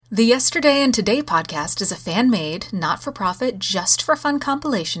The Yesterday and Today podcast is a fan-made, not-for-profit, just-for-fun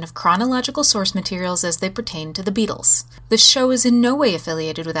compilation of chronological source materials as they pertain to the Beatles. The show is in no way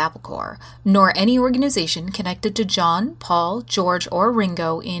affiliated with Apple Corps, nor any organization connected to John, Paul, George, or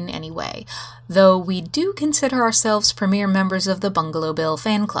Ringo in any way, though we do consider ourselves premier members of the Bungalow Bill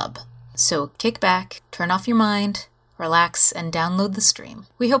fan club. So kick back, turn off your mind, relax, and download the stream.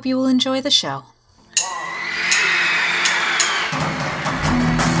 We hope you will enjoy the show.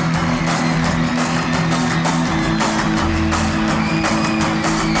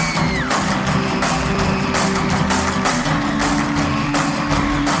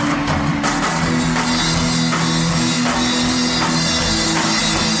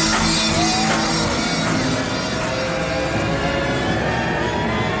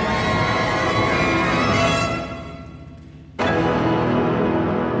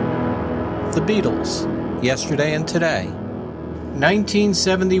 The Beatles, Yesterday and Today,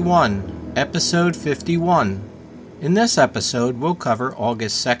 1971, Episode 51. In this episode, we'll cover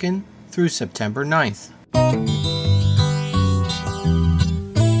August 2nd through September 9th.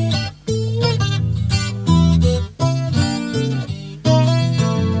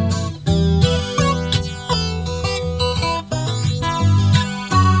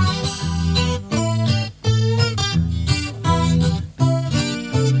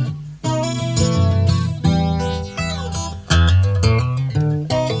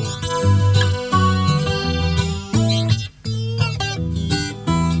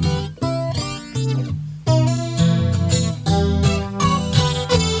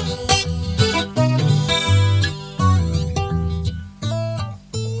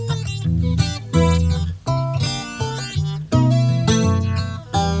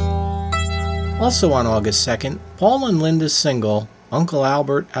 Also on August 2nd, Paul and Linda's single, Uncle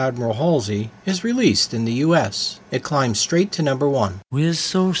Albert, Admiral Halsey, is released in the U.S. It climbs straight to number 1. We're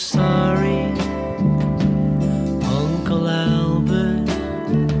so sorry, Uncle Albert.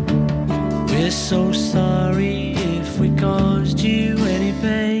 We're so sorry if we caused you any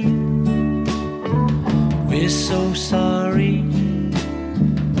pain. We're so sorry,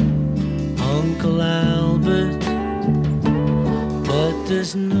 Uncle Albert. But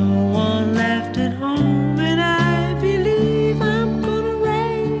there's no one left at home, and I believe I'm gonna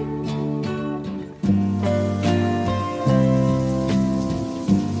rain.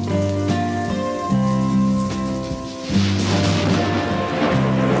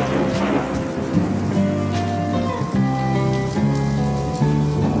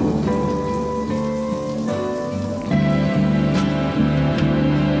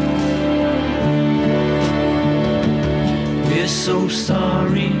 We're so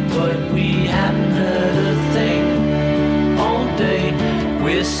sorry, but we haven't heard a thing all day.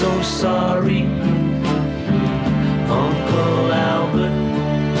 We're so sorry, Uncle Albert.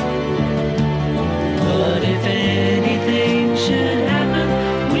 But if anything should happen,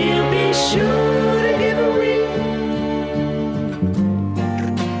 we'll be sure to give a ring.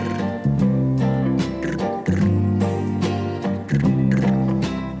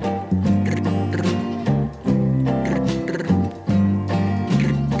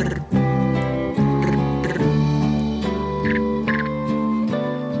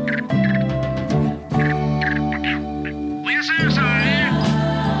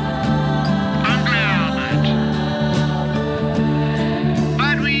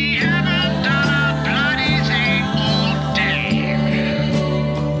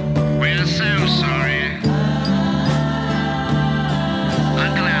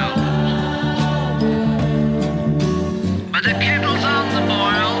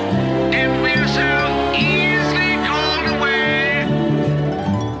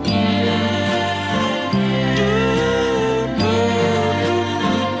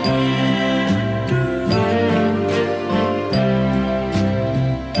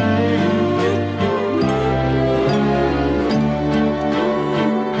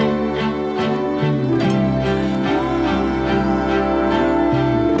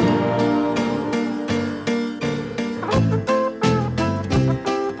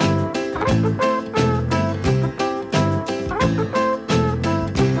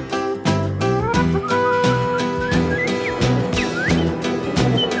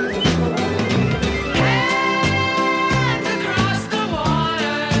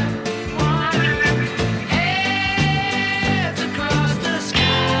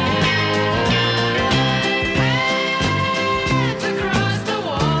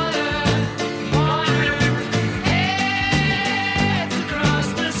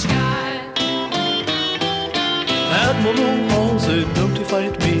 Admiral Halsey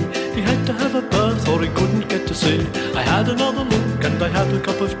notified me he had to have a berth or he couldn't get to sea. I had another look and and I had a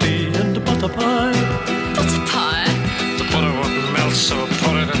cup of tea and a butter pie. Butter pie? The butter wouldn't melt, so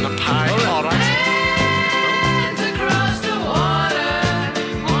put it in the pie. All right. Hands across the water,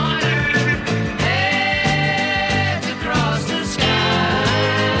 water. Hands across the sky.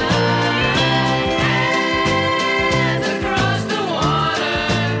 Hands across the water,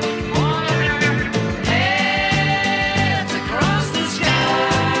 water. Hands across the sky.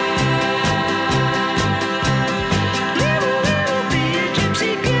 Little bee,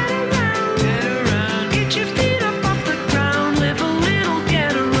 gypsy, get around. Get your feet up off the ground. Live a little,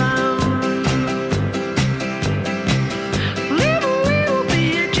 get around. Little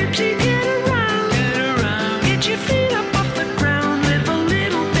bee, gypsy, get around. Get your feet up off the ground. Live a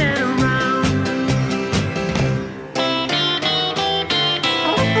little, get around.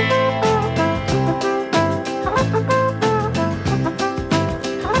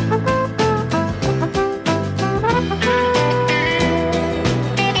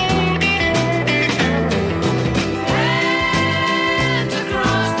 Hands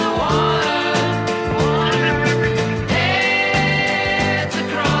across the water, water. Hands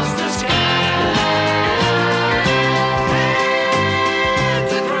across the sky.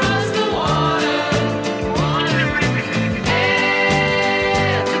 Hands across the water, water.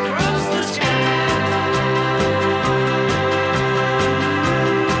 Hands across the sky.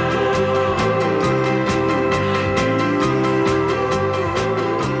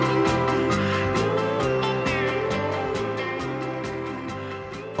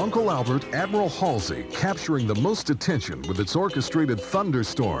 Uncle Albert, Admiral Halsey, capturing the most attention with its orchestrated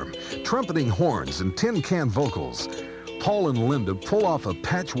thunderstorm, trumpeting horns, and tin can vocals. Paul and Linda pull off a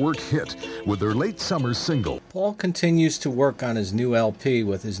patchwork hit with their late summer single. Paul continues to work on his new LP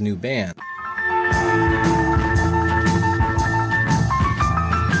with his new band.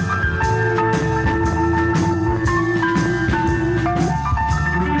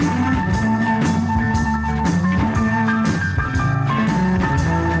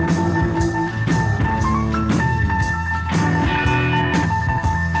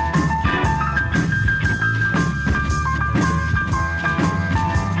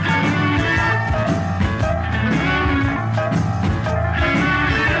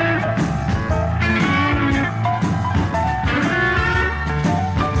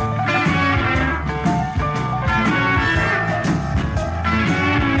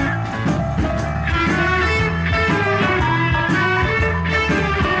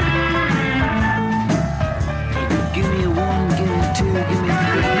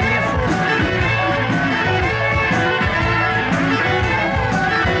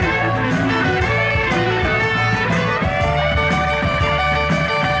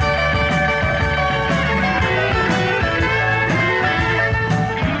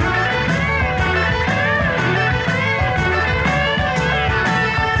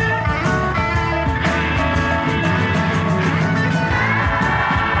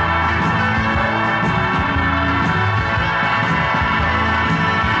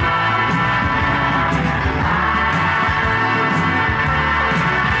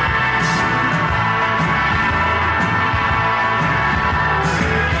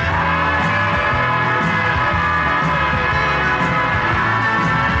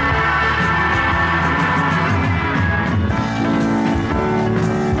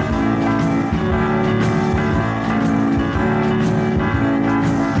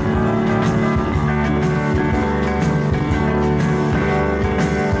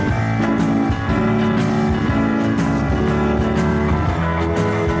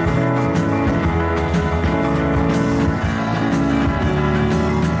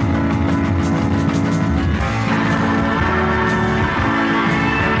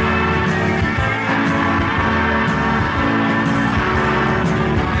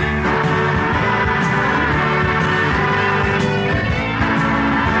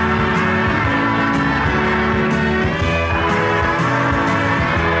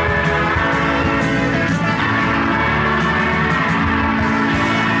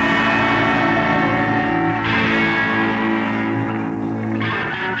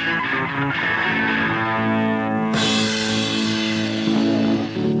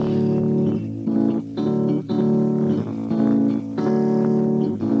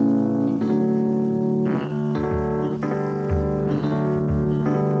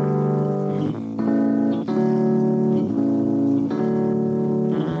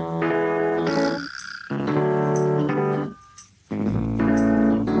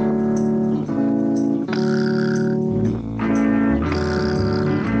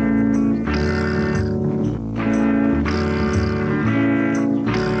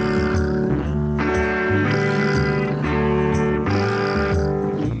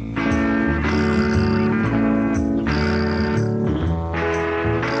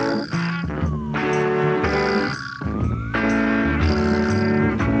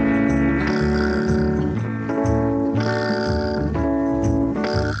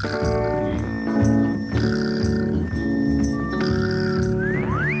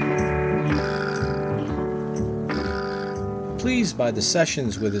 Pleased by the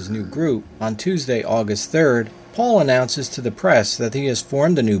sessions with his new group, on Tuesday, August 3rd, Paul announces to the press that he has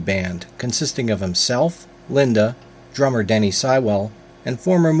formed a new band consisting of himself, Linda, drummer Denny Sywell, and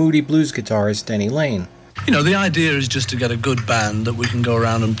former Moody Blues guitarist Denny Lane. You know, the idea is just to get a good band that we can go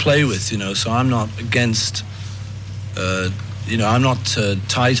around and play with, you know, so I'm not against, I'm not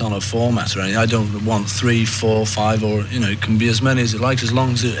tight on a format or anything. I don't want 3, 4, 5, or, you know, it can be as many as it likes as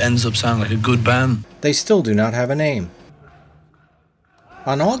long as it ends up sounding like a good band. They still do not have a name.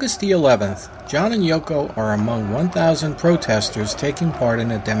 On August the 11th, John and Yoko are among 1,000 protesters taking part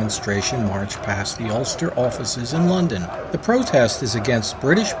in a demonstration march past the Ulster offices in London. The protest is against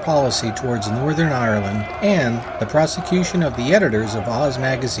British policy towards Northern Ireland and the prosecution of the editors of Oz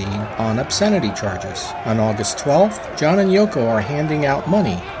magazine on obscenity charges. On August 12th, John and Yoko are handing out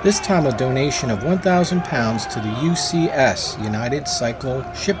money, this time a donation of £1,000 to the UCS, United Cycle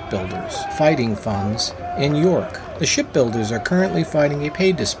Shipbuilders, Fighting Funds, in York. The shipbuilders are currently fighting a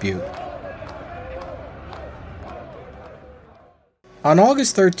pay dispute. On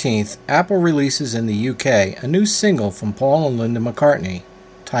August 13th, Apple releases in the UK a new single from Paul and Linda McCartney,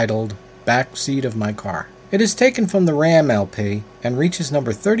 titled Backseat of My Car. It is taken from the Ram LP and reaches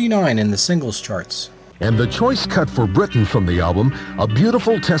number 39 in the singles charts. And the choice cut for Britain from the album, a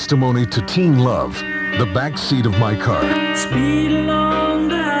beautiful testimony to teen love, The Backseat of My Car. Speed along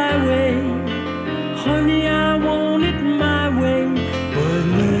the highway, honey, I want it my way. But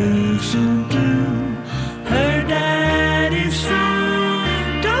listen to her daddy's song.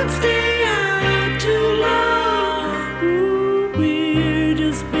 Don't stay out too long. Ooh, we're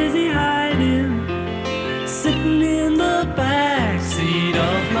just busy hiding, sitting in the backseat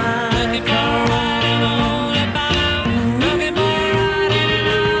of my car.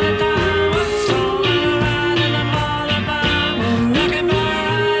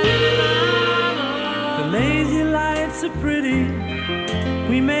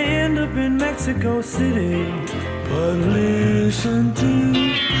 Mexico City, but listen to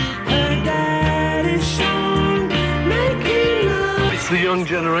her daddy's song, making love. It's the young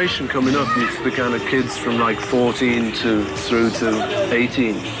generation coming up. It's the kind of kids from like 14 through to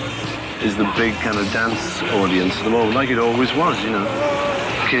 18 is the big kind of dance audience at the moment, like it always was, you know.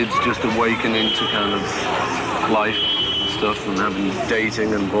 Kids just awakening to kind of life and stuff and having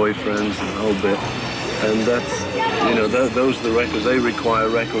dating and boyfriends and the whole bit. And that's, you know, those are the records. They require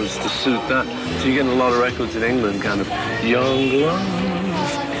records to suit that. So you're getting a lot of records in England, kind of young love.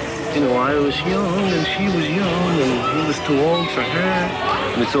 You know, I was young and she was young and he was too old for her.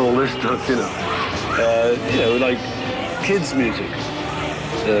 And it's all this stuff, you know, like kids' music,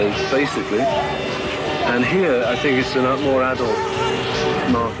 basically. And here, I think it's a more adult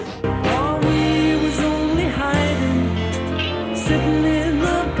market. We was only hiding, sitting in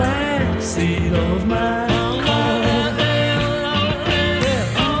the backseat of my car.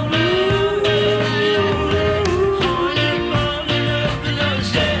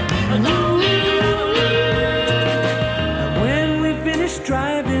 And when we finished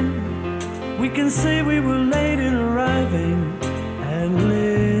driving, we can say we were late in arriving and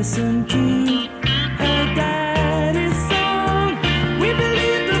listen to her daddy's song. We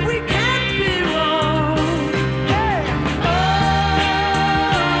believe that we can't be wrong. Hey! Oh,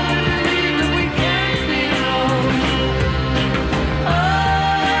 we believe that we can't be wrong. Oh,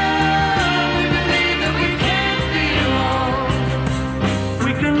 we believe that we can't be wrong.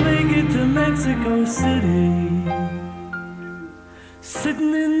 We can make it to Mexico City,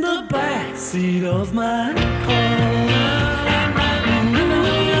 sitting in the backseat of my car.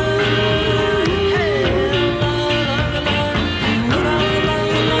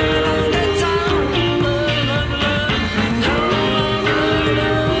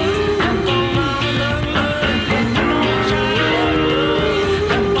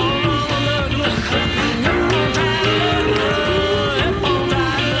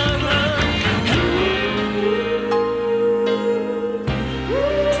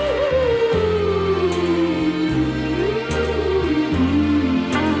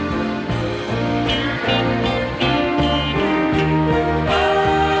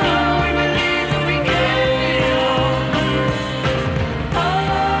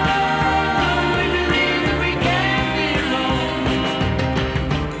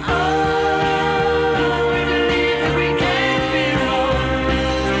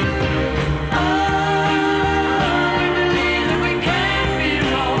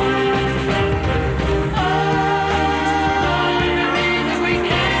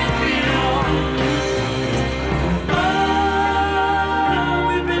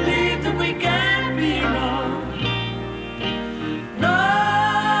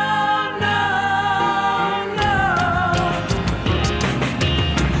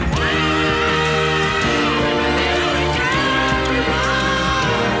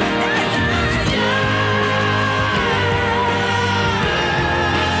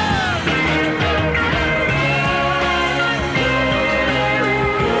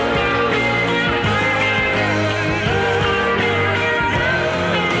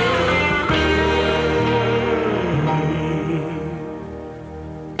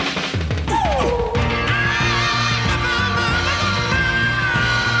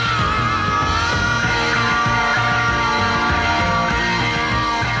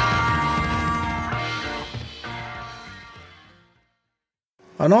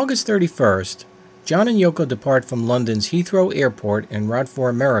 On August 31st, John and Yoko depart from London's Heathrow Airport in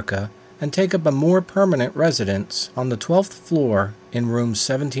Radford, America, and take up a more permanent residence on the 12th floor in rooms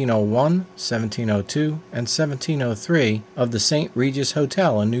 1701, 1702, and 1703 of the St. Regis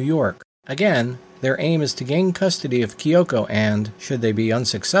Hotel in New York. Again, their aim is to gain custody of Kyoko and, should they be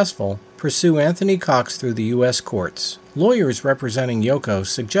unsuccessful, pursue Anthony Cox through the U.S. courts. Lawyers representing Yoko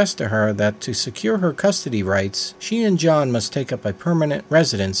suggest to her that to secure her custody rights, she and John must take up a permanent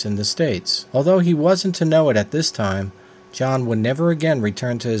residence in the States. Although he wasn't to know it at this time, John would never again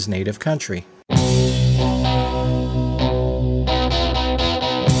return to his native country.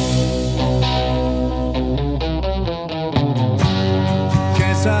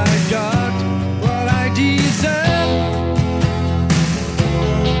 Guess I got what I deserve.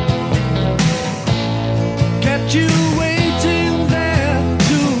 Kept you waiting there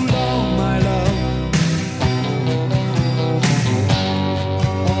too long, my love.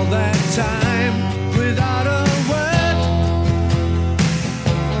 All that time without a word.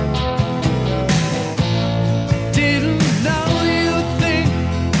 Didn't know you'd think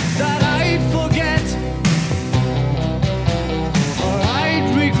that I'd forget or I'd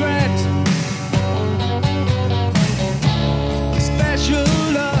regret the special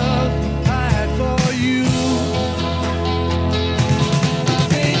love I had for you.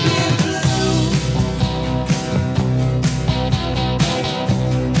 Baby blue,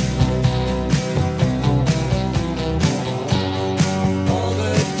 all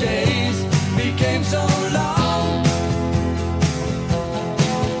the days became so long.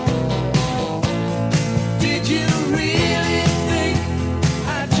 Did you really think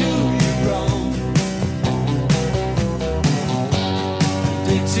I'd do you wrong?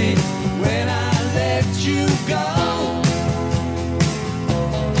 Dixie, when I let you go,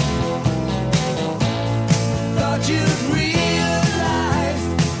 thought you'd realize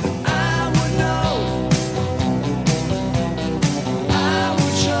I would know, I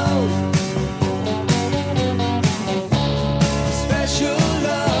would show the special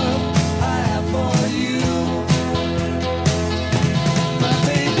love I have for you. My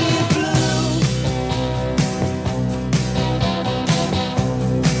baby blue,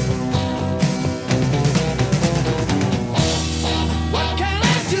 what can I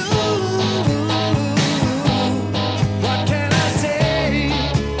do? What can I say?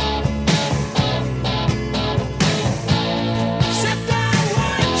 Except I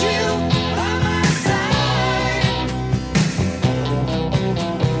want you by my side.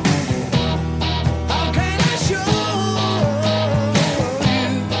 How can I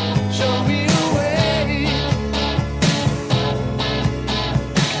show me a way?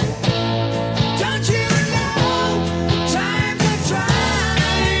 Don't you know times are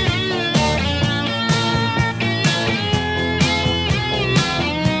trying?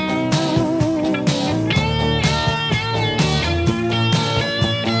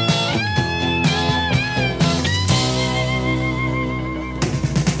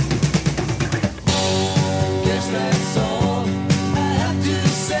 Guess that's all I have to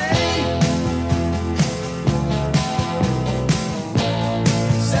say.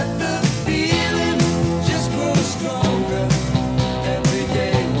 Set the feeling just grow stronger every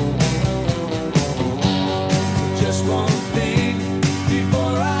day. Just one thing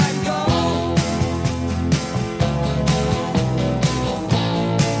before I go.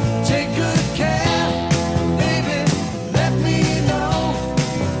 Take good care, baby. Let me know.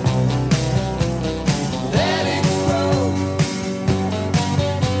 Let it grow.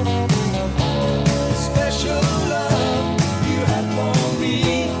 The special love you had for me.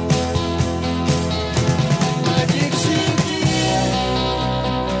 My Dixie dear.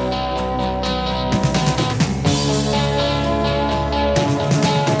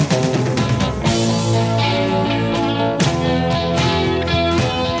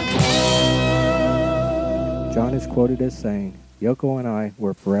 John is quoted as saying, "Yoko and I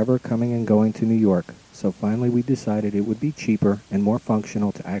were forever coming and going to New York, so finally we decided it would be cheaper and more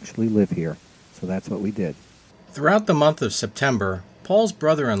functional to actually live here, so that's what we did." Throughout the month of September, Paul's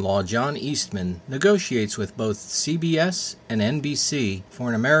brother-in-law, John Eastman, negotiates with both CBS and NBC for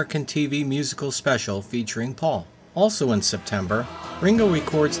an American TV musical special featuring Paul. Also in September, Ringo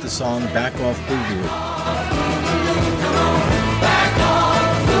records the song Back Off Boogaloo.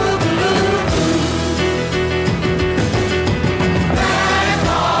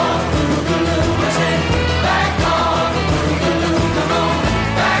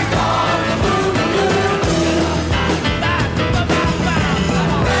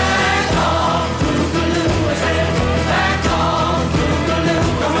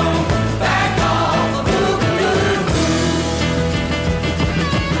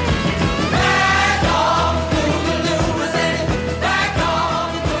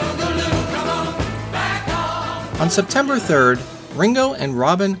 September 3rd, Ringo and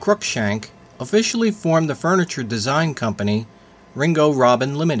Robin Cruikshank officially formed the furniture design company Ringo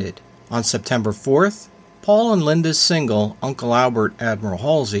Robin Limited. On September 4th, Paul and Linda's single, Uncle Albert, Admiral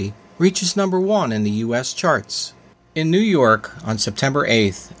Halsey, reaches number 1 in the U.S. charts. In New York, on September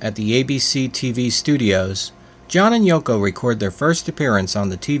 8th, at the ABC TV studios, John and Yoko record their first appearance on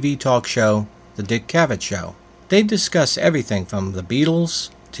the TV talk show, The Dick Cavett Show. They discuss everything from the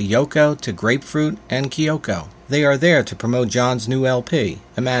Beatles, to Yoko, to Grapefruit, and Kyoko. They are there to promote John's new LP,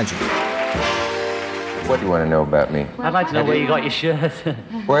 Imagine. What do you want to know about me? I'd like to know where you got your shirt.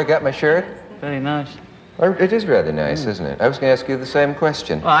 Where I got my shirt? Very nice. It is rather nice, isn't it? I was going to ask you the same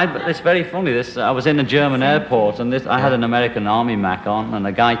question. Well, it's very funny. I was in a German airport, and I had an American Army Mac on, and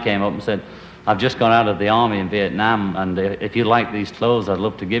a guy came up and said, I've just gone out of the Army in Vietnam, and if you like these clothes, I'd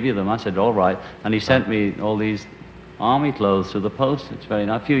love to give you them. I said, all right. And he sent me all these Army clothes through the post. It's very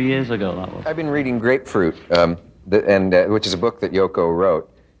nice. A few years ago, that was. I've been reading Grapefruit, which is a book that Yoko wrote.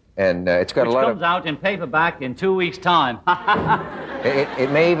 And it's got a lot of... Which comes out in paperback in 2 weeks' time. It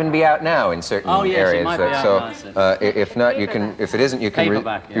may even be out now in certain areas. It might be out now, if not, you can. If it isn't, you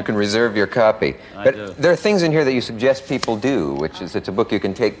can. You can reserve your copy. I do. There are things in here that you suggest people do, which is it's a book you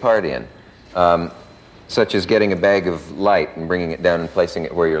can take part in, such as getting a bag of light and bringing it down and placing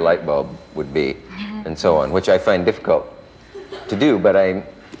it where your light bulb would be, and so on, which I find difficult to do, but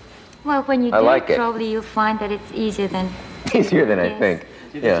Well, when you do like it, probably you'll find that it's easier than I think.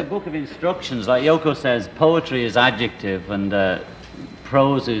 It's a book of instructions. Like Yoko says, poetry is adjective and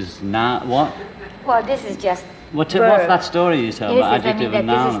prose is noun. What? Well, this is just what's that story you tell about adjective and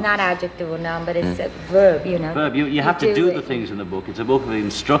noun? This is not adjective or noun, but it's a verb, you know. Verb. You have to do the things in the book. It's a book of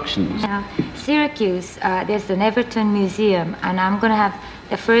instructions. Now, Syracuse, there's an Everton Museum, and I'm going to have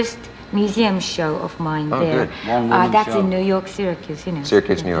the first museum show of mine there. Good. That's show. in New York, Syracuse, you know.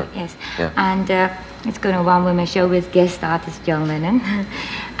 Syracuse, New York. Yes. Yeah. And it's going to one-woman show with guest artist John Lennon.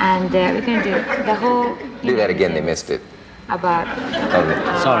 And we're going to do the whole... Do that again, they missed it. About...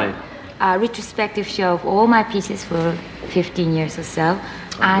 Sorry. A retrospective show of all my pieces for 15 years or so,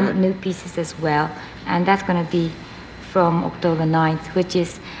 and new pieces as well. And that's going to be from October 9th, which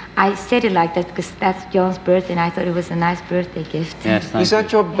is... I said it like that because that's John's birthday, and I thought it was a nice birthday gift. Yes, Is that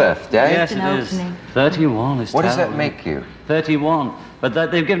your birthday? Yes, it is. 31 is What does that terrible. make you? 31. But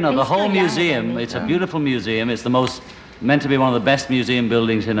they've given her the whole museum. It's a beautiful museum. It's meant to be one of the best museum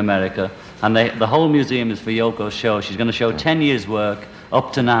buildings in America. And the whole museum is for Yoko's show. She's going to show 10 years' work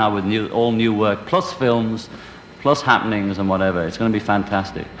up to now with all new work, plus films, plus happenings and whatever. It's going to be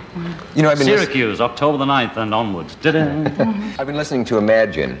fantastic. You know, I've been Syracuse, October the 9th and onwards. I've been listening to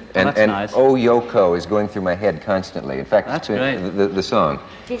Imagine, and nice. Oh Yoko is going through my head constantly. In fact, That's great. The song.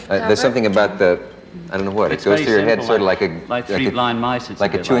 There's something about I don't know what. It's it goes very through your head simple, sort of like Three Blind Mice. It's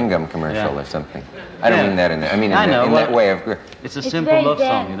like a chewing gum commercial or something. I don't mean that in that. I mean in that way of... It's a simple love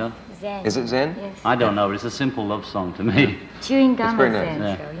song, you know. Zen. Is it Zen? Yes. I don't know, but it's a simple love song to me. Chewing gum very is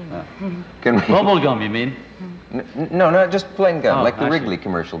nice. Zen, Yeah. so, you know. Can we... Bubble gum, you mean? No, not just plain gum, Oh, like the actually. Wrigley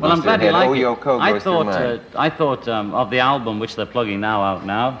commercial. Well, I'm goes through glad you your head. like it. Oh Yoko goes through mine. I thought of the album, which they're plugging now, out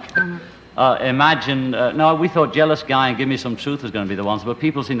now. Imagine, we thought Jealous Guy and Give Me Some Truth was going to be the ones, but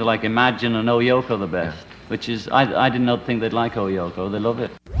people seem to like Imagine and Oh Yoko the best, which is, I did not think they'd like Oh Yoko. They love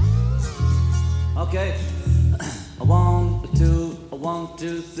it. Okay. 1, 2, 1,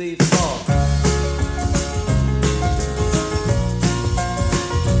 2, 3, 4. Oh,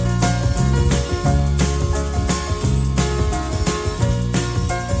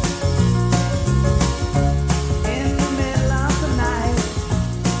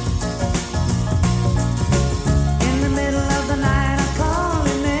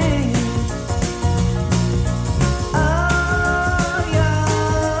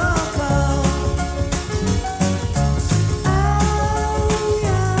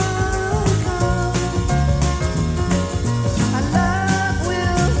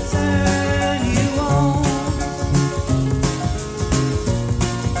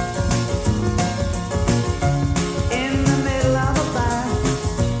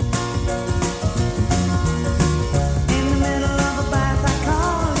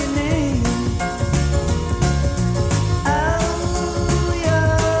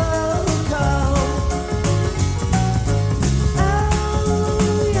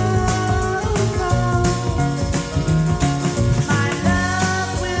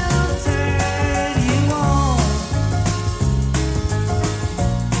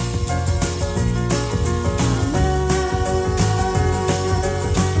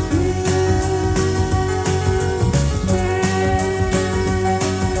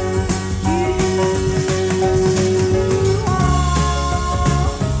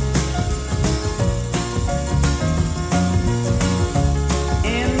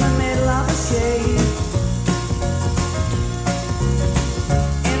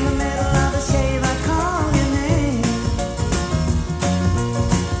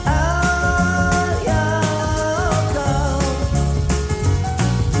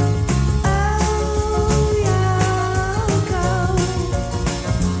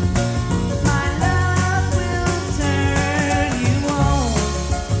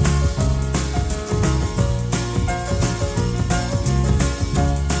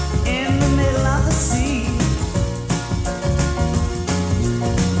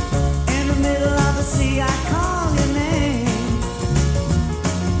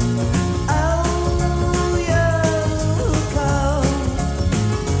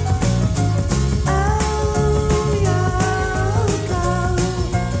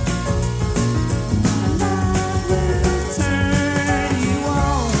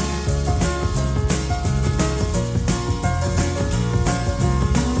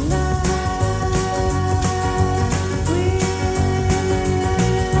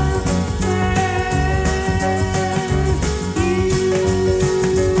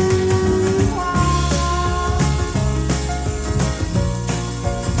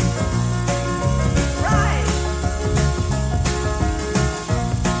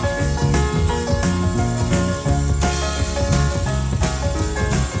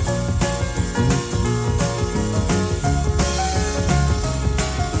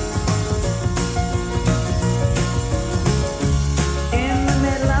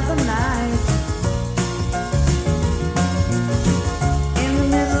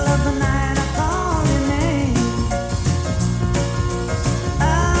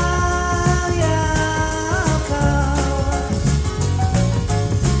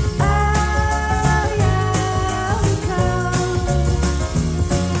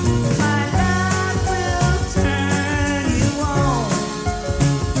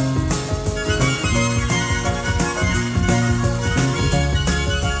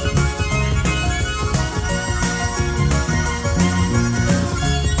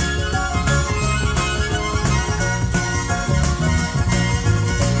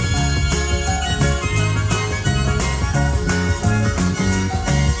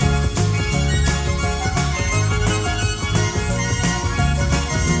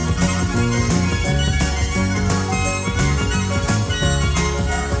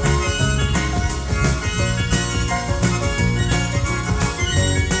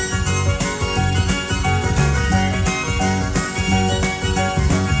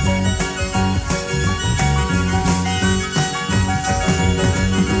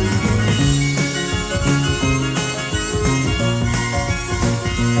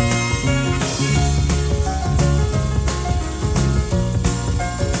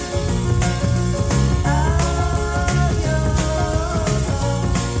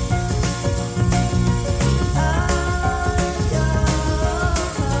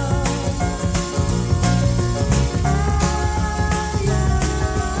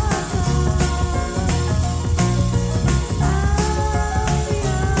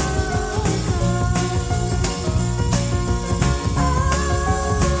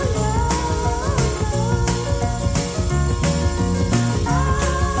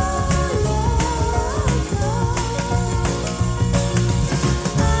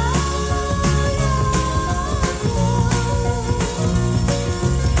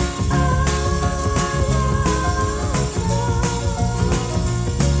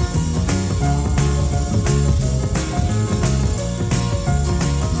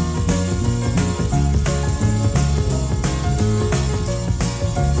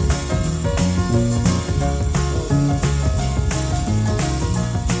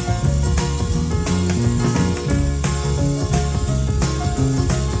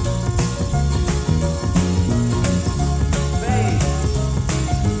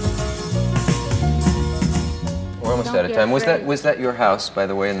 out of time. Was that your house, by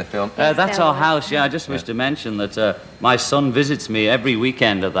the way, in the film? That's our house, yeah. I just wish to mention that my son visits me every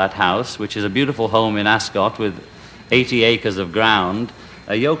weekend at that house, which is a beautiful home in Ascot with 80 acres of ground.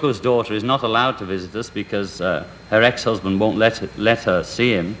 Yoko's daughter is not allowed to visit us because her ex-husband won't let her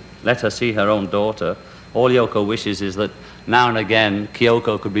see her own daughter. All Yoko wishes is that now and again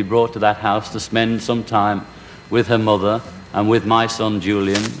Kyoko could be brought to that house to spend some time with her mother and with my son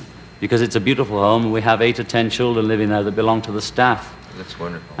Julian, because it's a beautiful home. We have 8 or 10 children living there that belong to the staff. That's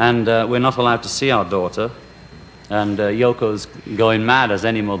wonderful. And we're not allowed to see our daughter. And Yoko's going mad, as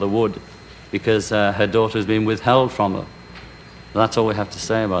any mother would, because her daughter has been withheld from her. That's all we have to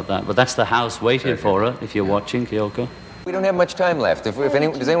say about that. But that's the house waiting for her, if you're watching, Kyoko. We don't have much time left.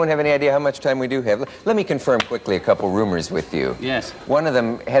 Does anyone have any idea how much time we do have? Let me confirm quickly a couple rumors with you. Yes. One of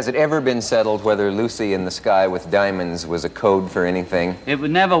them, has it ever been settled whether Lucy in the Sky with Diamonds was a code for anything? It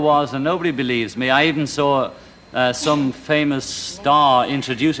never was, and nobody believes me. I even saw some famous star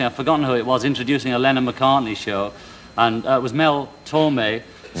introducing, I've forgotten who it was, introducing a Lennon McCartney show, and it was Mel Torme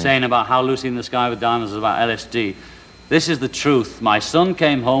saying about how Lucy in the Sky with Diamonds was about LSD. This is the truth. My son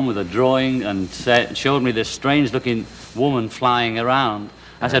came home with a drawing and showed me this strange-looking woman flying around.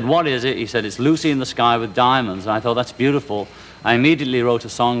 I said, what is it? He said, it's Lucy in the Sky with Diamonds. And I thought, that's beautiful. I immediately wrote a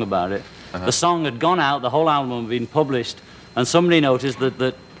song about it. The song had gone out, the whole album had been published, and somebody noticed that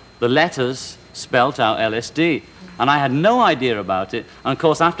the letters spelt out LSD. And I had no idea about it. And, of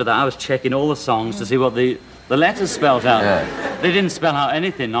course, after that, I was checking all the songs to see what the letters spelt out. Yeah. They didn't spell out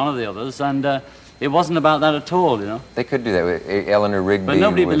anything, none of the others, and it wasn't about that at all, you know. They could do that with Eleanor Rigby. But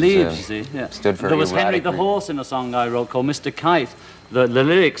nobody believes, you see. Yeah. Stood for there was Henry the Horse in a song I wrote called Mr. Kite. The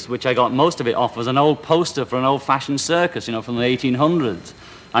lyrics, which I got most of it off, was an old poster for an old-fashioned circus, you know, from the 1800s.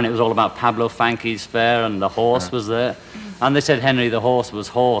 And it was all about Pablo Fanke's fair, and the horse was there. And they said Henry the Horse was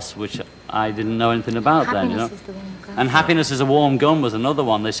horse, which I didn't know anything about then, you know. And Happiness is a Warm Gun was another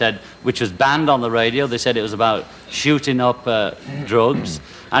one, they said, which was banned on the radio. They said it was about shooting up drugs.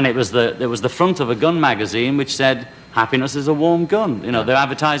 And it was the front of a gun magazine which said, happiness is a warm gun. You know, they're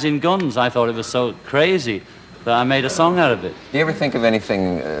advertising guns. I thought it was so crazy that I made a song out of it. Do you ever think of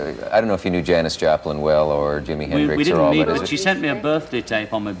anything, I don't know if you knew Janis Joplin well or Jimi Hendrix we didn't or all, meet, but she sent me a birthday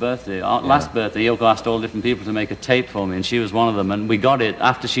tape on my birthday. Last birthday, Yoko asked all different people to make a tape for me, and she was one of them. And we got it.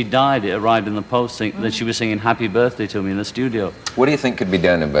 After she died, it arrived in the post that she was singing Happy Birthday to me in the studio. What do you think could be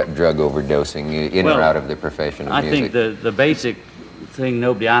done about drug overdosing in or out of the profession of music? I think the basic thing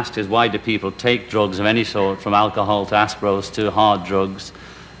nobody asks is why do people take drugs of any sort, from alcohol to Asperos to hard drugs?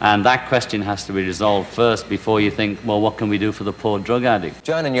 And that question has to be resolved first before you think, well, what can we do for the poor drug addict?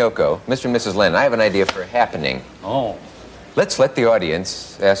 John and Yoko, Mr. and Mrs. Lennon, I have an idea for a happening. Oh. Let's let the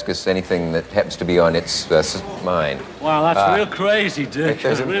audience ask us anything that happens to be on its mind. Wow, that's real crazy, Dick.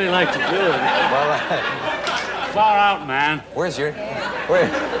 I'd really like to do it. Well, far out, man. Where's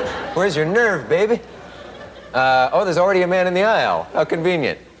your nerve, baby? Oh, there's already a man in the aisle. How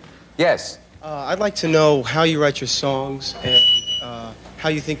convenient. Yes? I'd like to know how you write your songs and how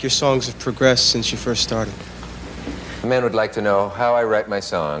you think your songs have progressed since you first started. The man would like to know how I write my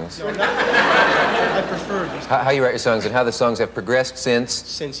songs. I prefer how you write your songs and how the songs have progressed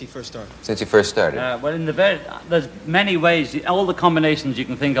since you first started. Since you first started. Well, there's many ways, all the combinations you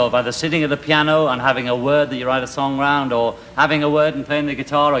can think of, either sitting at the piano and having a word that you write a song around, or having a word and playing the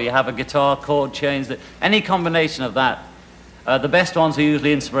guitar, or you have a guitar chord change. Any combination of that. The best ones are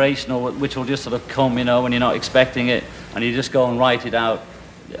usually inspirational, which will just sort of come, you know, when you're not expecting it, and you just go and write it out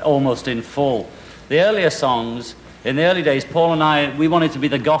almost in full. The earlier songs, in the early days, Paul and I, we wanted to be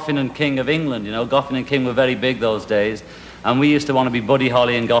the Goffin and King of England, you know. Goffin and King were very big those days, and we used to want to be Buddy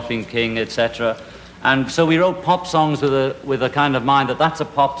Holly and Goffin King, etc. And so we wrote pop songs with a kind of mind that that's a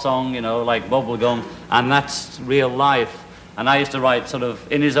pop song, you know, like Bubblegum, and that's real life. And I used to write sort of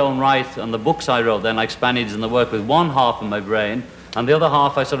in his own right, and the books I wrote then, like Spaniards in the Work, with one half of my brain, and the other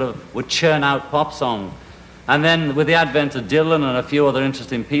half I sort of would churn out pop song. And then with the advent of Dylan and a few other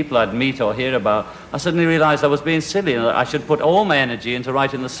interesting people I'd meet or hear about, I suddenly realized I was being silly and that I should put all my energy into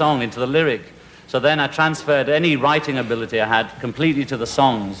writing the song, into the lyric. So then I transferred any writing ability I had completely to the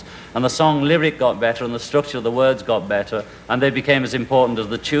songs, and the song lyric got better and the structure of the words got better, and they became as important as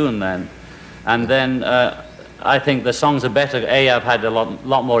the tune then. And then I think the songs are better. I've had a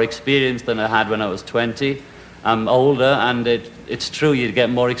lot more experience than I had when I was 20. I'm older, and it's true you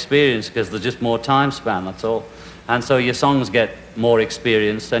get more experience because there's just more time span, that's all. And so your songs get more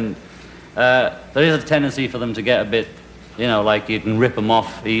experience, and there is a tendency for them to get a bit, you know, like you can rip them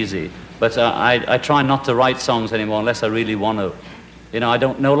off easy. But I try not to write songs anymore unless I really want to. You know, I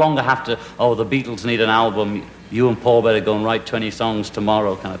no longer have to, the Beatles need an album, you and Paul better go and write 20 songs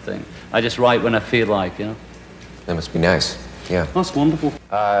tomorrow kind of thing. I just write when I feel like, you know. That must be nice. Yeah. That's wonderful.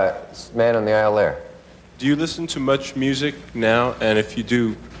 Man on the aisle there. Do you listen to much music now? And if you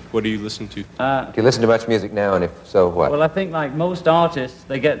do, what do you listen to? Do you listen to much music now, and if so, what? Well, I think like most artists,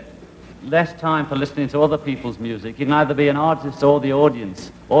 they get less time for listening to other people's music. You can either be an artist or the audience.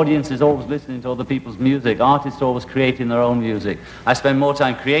 Audience is always listening to other people's music. Artists are always creating their own music. I spend more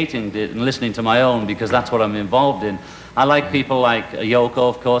time creating it and listening to my own because that's what I'm involved in. I like people like Yoko,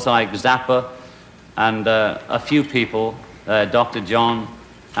 of course. I like Zappa and a few people, Dr. John,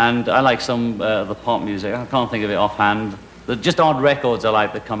 and I like some of the pop music. I can't think of it offhand. They're just odd records I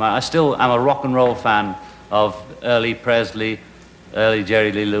like that come out. I still am a rock and roll fan of early Presley, early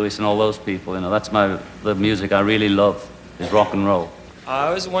Jerry Lee Lewis and all those people. You know, that's the music I really love, is rock and roll.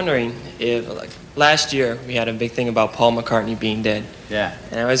 I was wondering if, like, last year we had a big thing about Paul McCartney being dead. Yeah.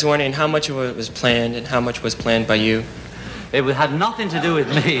 And I was wondering how much of it was planned and how much was planned by you. It had nothing to do with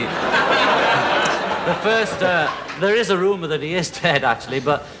me. The first, there is a rumor that he is dead, actually,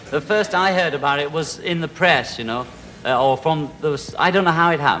 but the first I heard about it was in the press, you know, or I don't know how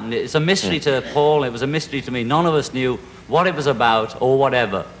it happened. It's a mystery to Paul, it was a mystery to me. None of us knew what it was about or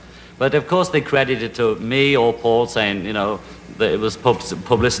whatever. But of course they credited it to me or Paul, saying, you know, that it was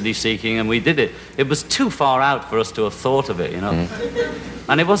publicity seeking, and we did it. It was too far out for us to have thought of it, you know.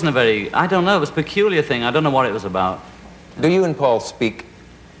 And it wasn't a very, I don't know, it was a peculiar thing. I don't know what it was about. Do you and Paul speak?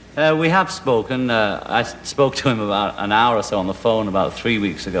 We have spoken. I spoke to him about an hour or so on the phone about 3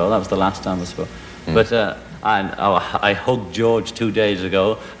 weeks ago. That was the last time I spoke. But I hugged George 2 days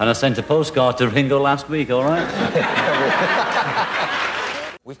ago, and I sent a postcard to Ringo last week, all right?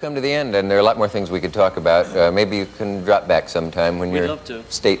 We've come to the end, and there are a lot more things we could talk about. Maybe you can drop back sometime when you're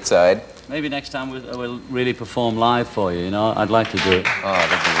stateside. Maybe next time we'll really perform live for you, you know? I'd like to do it. Oh, that'd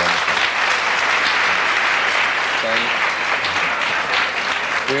be wonderful.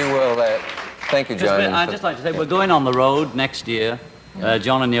 We will, thank you, John. I'd just like to say, we're going on the road next year,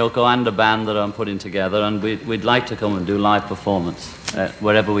 John and Yoko and a band that I'm putting together, and we'd like to come and do live performance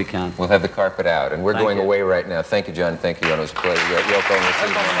wherever we can. We'll have the carpet out, and we're going away right now. Thank you, John. Thank you, John. It was a pleasure. Yoko, and we'll see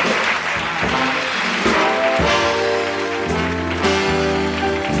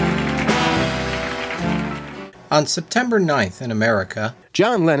you. On September 9th in America,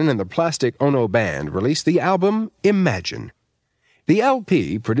 John Lennon and the Plastic Ono Band released the album Imagine. The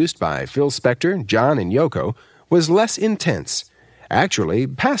LP, produced by Phil Spector, John, and Yoko, was less intense, actually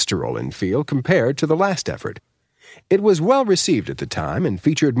pastoral in feel compared to the last effort. It was well received at the time and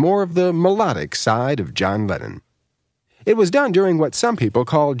featured more of the melodic side of John Lennon. It was done during what some people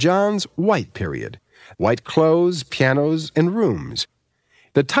call John's white period, white clothes, pianos, and rooms.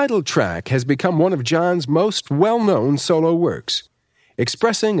 The title track has become one of John's most well-known solo works,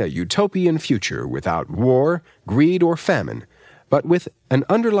 expressing a utopian future without war, greed, or famine, but with an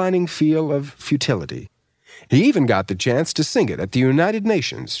underlining feel of futility. He even got the chance to sing it at the United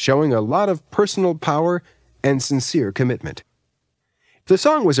Nations, showing a lot of personal power and sincere commitment. The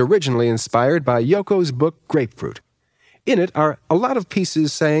song was originally inspired by Yoko's book Grapefruit. In it are a lot of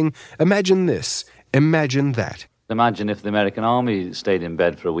pieces saying, imagine this, imagine that. Imagine if the American army stayed in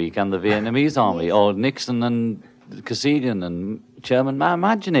bed for a week and the Vietnamese army, or Nixon and Kosygin and Sherman.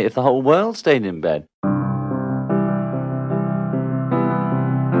 Imagine it if the whole world stayed in bed.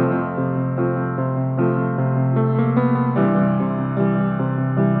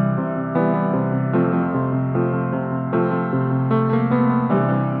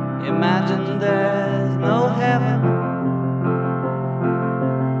 Imagine there's no heaven.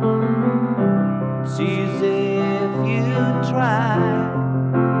 It's easy if you try.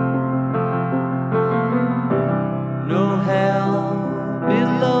 No hell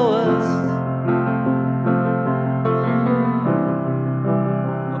below us.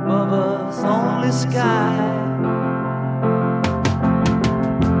 Above us only sky.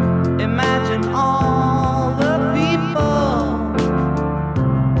 Imagine all the people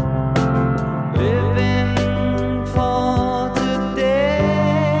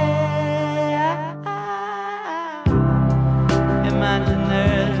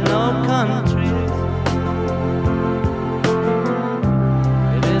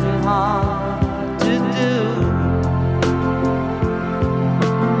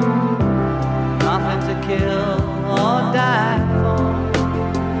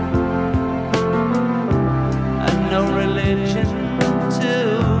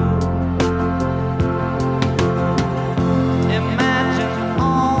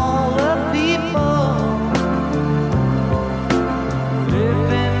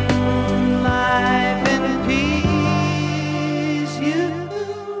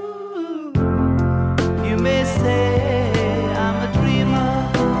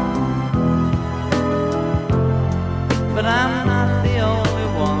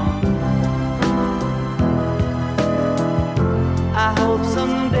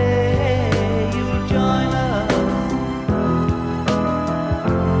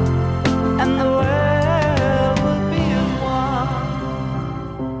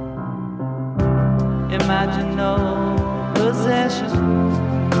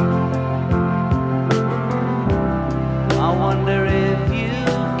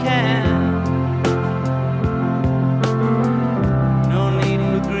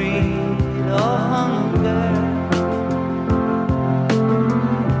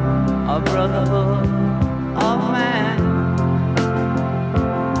brotherhood of man.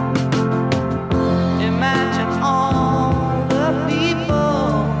 Imagine all the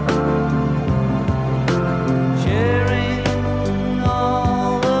people sharing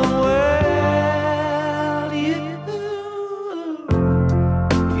all the world.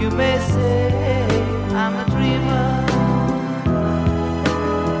 You may say I'm a dreamer,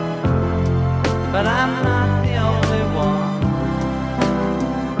 but I'm not the only one.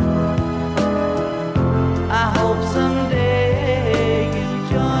 I hope someday you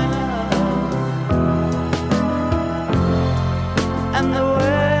join us and the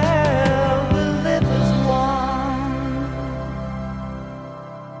world will live as one.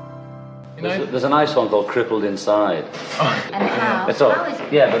 There's a nice one called Crippled Inside. And how? It's all, How is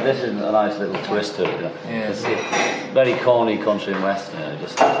it? yeah, but this is a nice little twist to it. You know? It's very corny country and western. You know,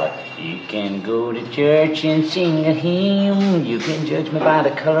 just like, you can go to church and sing a hymn. You can judge me by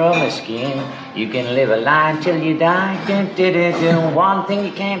the color of my skin. You can live a lie till you die. Dun, dun, dun, dun. One thing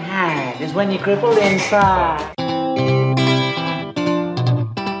you can't hide is when you're crippled inside.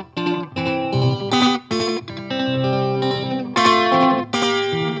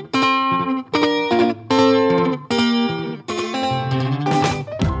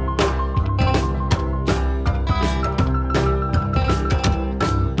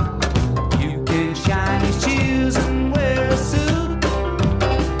 You can shine your shoes and wear a suit.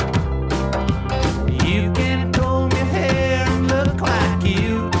 You can comb your hair and look like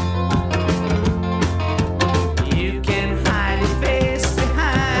you. You can hide your face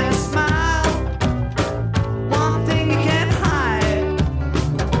behind a smile. One thing you can't hide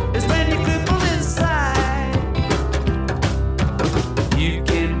is when you're crippled inside. You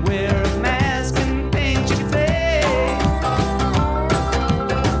can wear a mask and paint your face.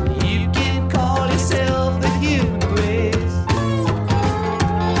 You can call yourself the human race.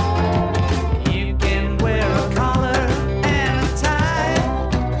 You can wear a collar and a tie.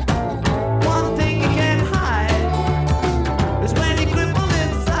 One thing you can't hide is when you're crippled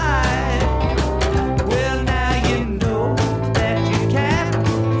inside. Well, now you know that your cat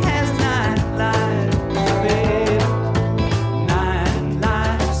has 9 lives, babe. 9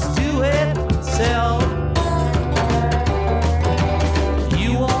 lives to itself. You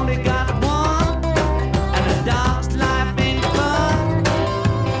only got one, and a dog's life ain't fun.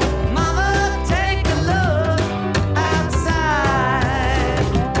 Mama, take a look outside.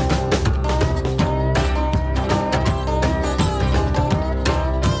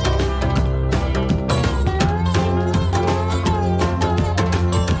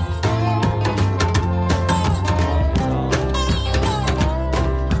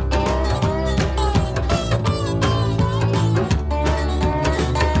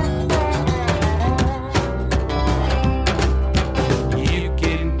 You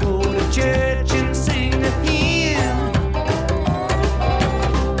can go to church and sing a hymn.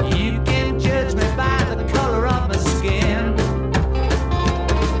 You can judge me by the color of my skin.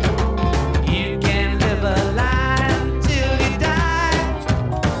 You can live a lie until you die.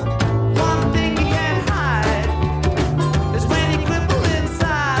 One thing you can't hide is when you're crippled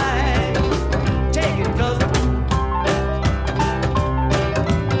inside. Take it, 'cause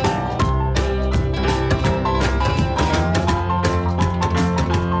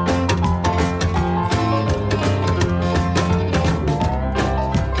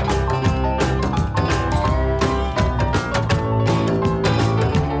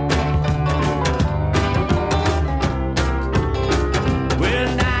well,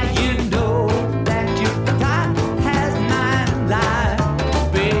 now you know that your cat has 9 lives,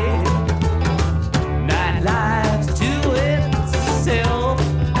 babe. 9 lives to itself.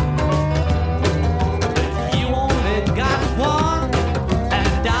 You only got one, and a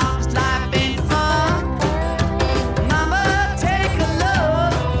dog's life ain't fun. Mama, take a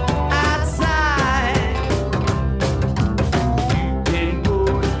look outside. You can go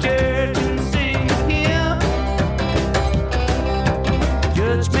to church and sing a hymn.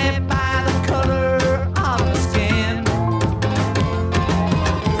 Judge me by the color of the skin.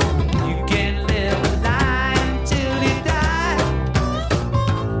 You can live a lie until you die.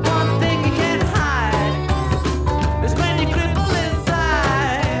 One thing you can't hide is when you're crippled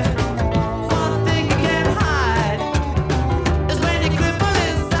inside. One thing you can't hide is when you're crippled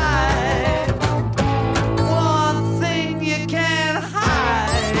inside. One thing you can't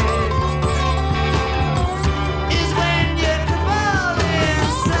hide is when you're crippled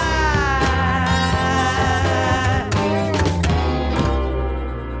inside.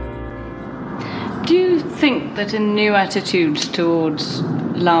 Do you think that in new attitudes towards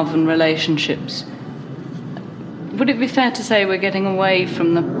love and relationships, would it be fair to say we're getting away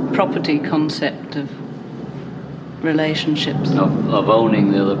from the property concept of relationships? Of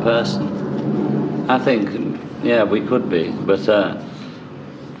owning the other person? I think, yeah, we could be, but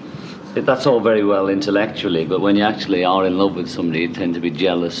that's all very well intellectually, but when you actually are in love with somebody, you tend to be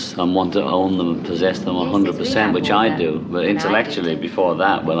jealous and want to own them and possess them 100%, which I do. But intellectually, before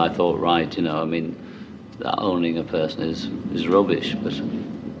that, well, I thought, right, you know, I mean, that owning a person is rubbish, but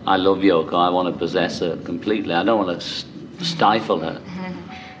I love Yoko. I want to possess her completely. I don't want to stifle her,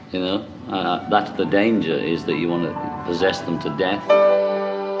 you know. That's the danger, is that you want to possess them to death.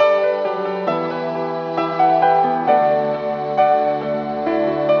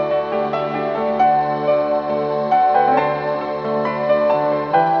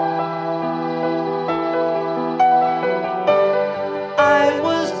 I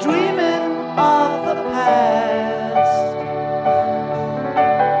was dreaming of the past,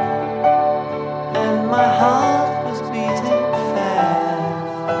 and my heart was beating fast.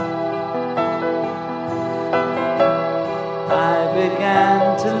 I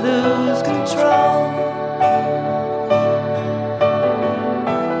began to lose control.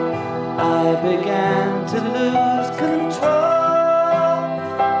 I began to lose control.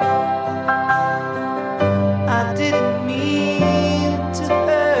 I didn't mean to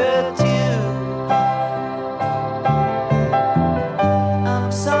hurt you. I'm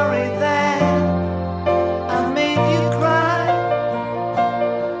sorry that I made you cry.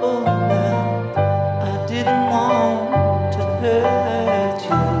 Oh no, I didn't want to hurt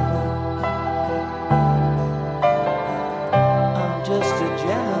you. I'm just a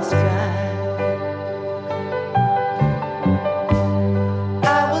jealous guy. I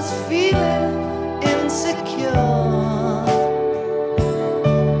was feeling insecure.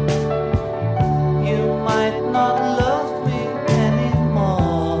 You might not love me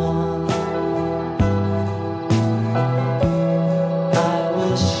anymore. I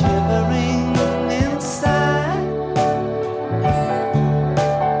was shivering inside.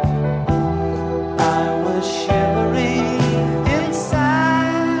 I was shivering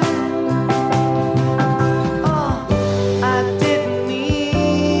inside. Oh, I didn't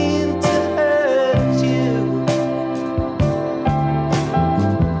mean to hurt you.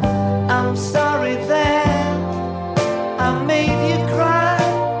 I'm sorry that I made you cry.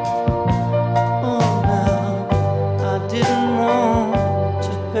 Oh no, I didn't want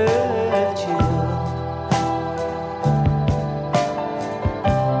to hurt you.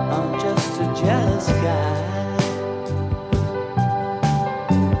 I'm just a jealous guy.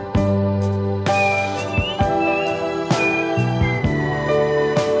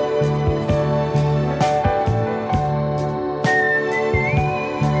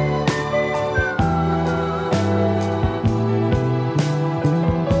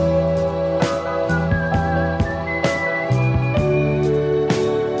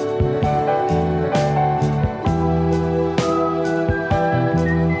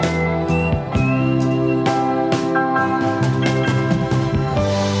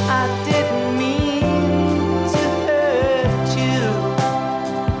 I didn't mean to hurt you.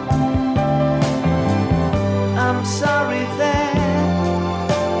 I'm sorry that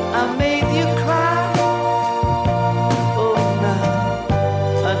I made you cry. Oh no,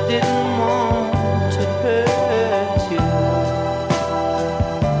 I didn't want to hurt you.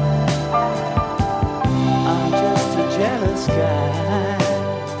 I'm just a jealous guy.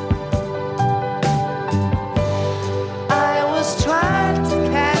 I was trying to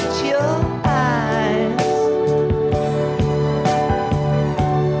catch your eyes.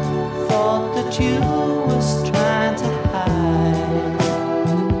 Thought that you was trying to hide.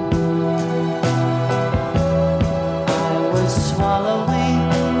 I was swallowing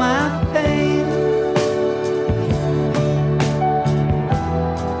my pain.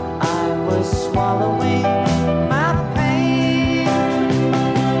 I was swallowing my pain.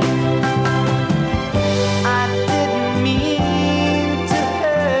 I didn't mean to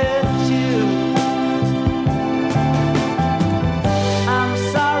hurt you. I'm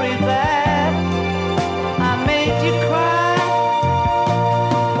sorry that I made you cry.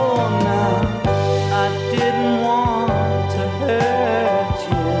 Oh no, I didn't want to hurt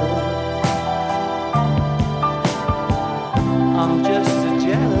you. I'm just a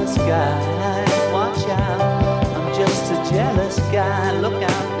jealous guy. Watch out, I'm just a jealous guy. Look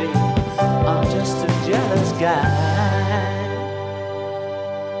out, baby, I'm just a jealous guy.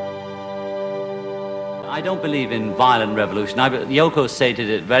 I don't believe in violent revolution. Yoko stated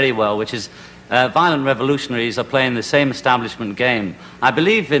it very well, which is Violent revolutionaries are playing the same establishment game. I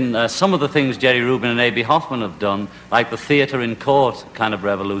believe in some of the things Jerry Rubin and A.B. Hoffman have done, like the theatre in court kind of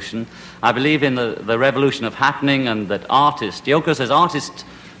revolution. I believe in the revolution of happening, and that artists, Yoko says artists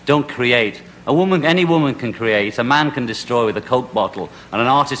don't create. Any woman can create, a man can destroy with a Coke bottle, and an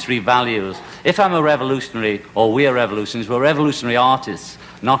artist revalues. If I'm a revolutionary, or we're revolutionaries, we're revolutionary artists,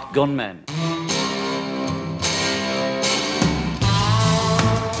 not gunmen.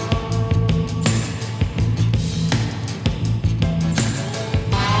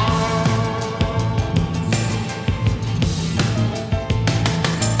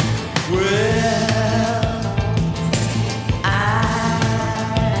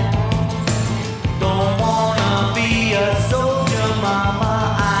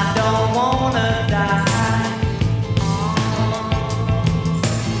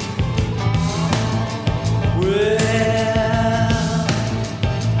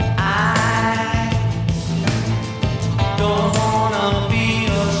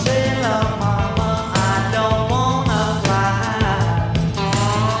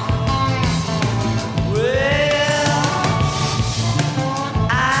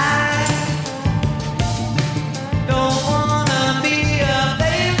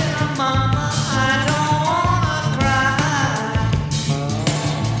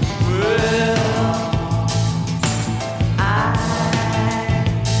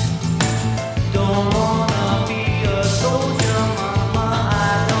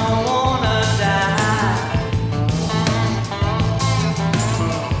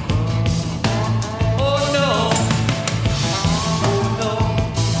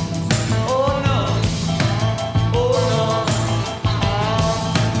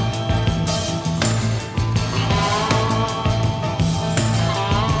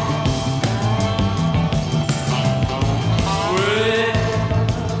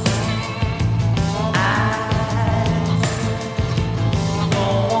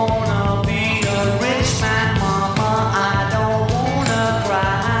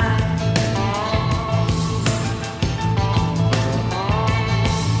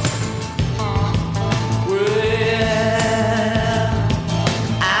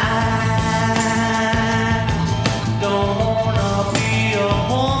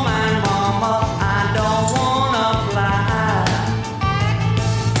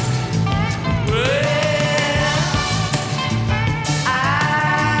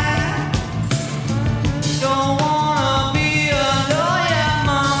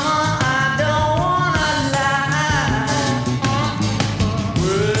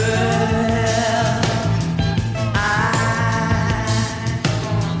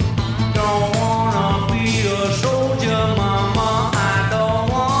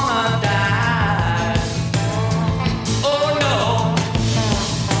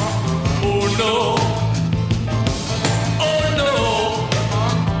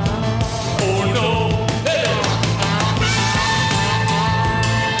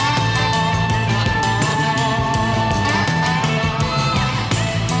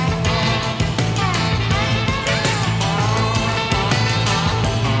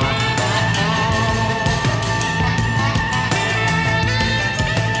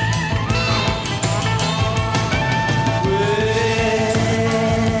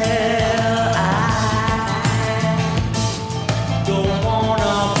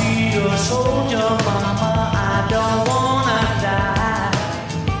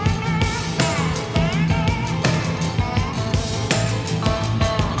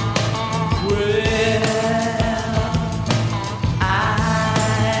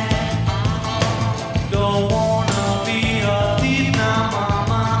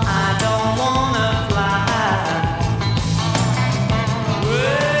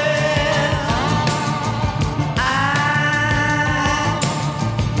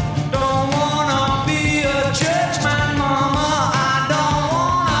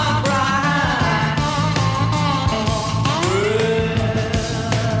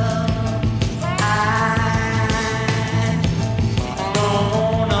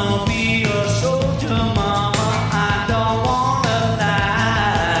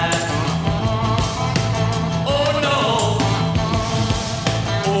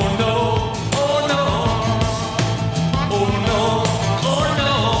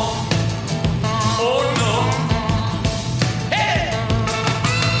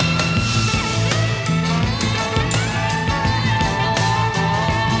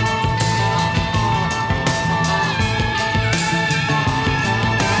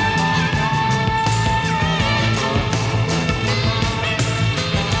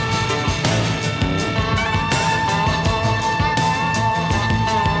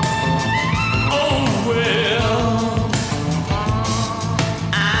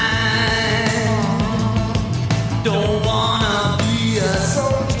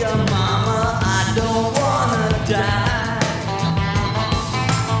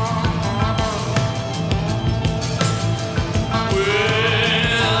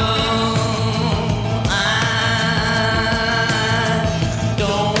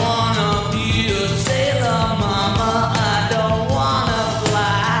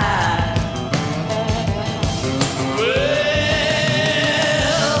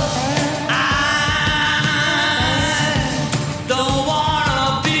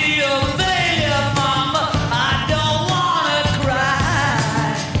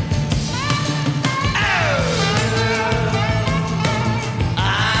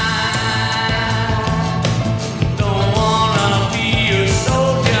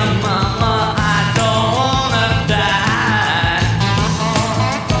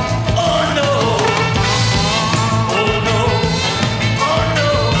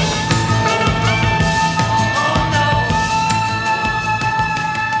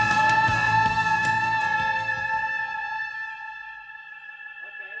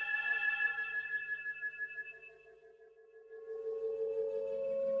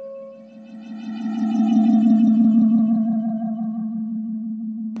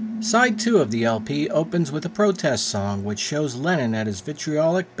 Side 2 of the LP opens with a protest song which shows Lennon at his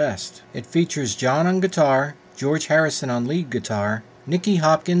vitriolic best. It features John on guitar, George Harrison on lead guitar, Nicky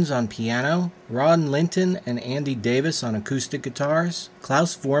Hopkins on piano, Ron Linton and Andy Davis on acoustic guitars,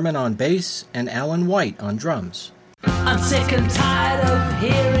 Klaus Voormann on bass, and Alan White on drums. I'm sick and tired of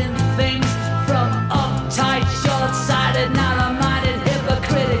hearing things from uptight, short-sighted, narrow-minded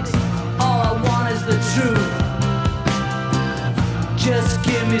hypocrites. All I want is the truth. Just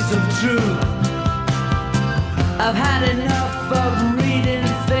give me some truth. I've had enough of reading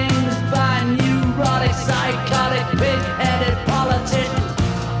things by neurotic, psychotic, pig-headed politicians.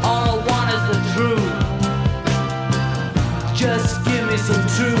 All I want is the truth. Just give me some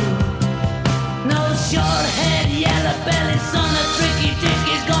truth. No short head, yellow belly, son of tricky dick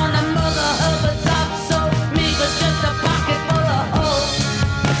is gonna mother Herbert's up so meager, just a pocket full of hope.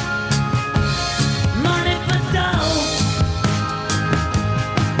 Money for dough,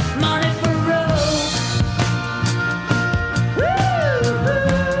 money for road.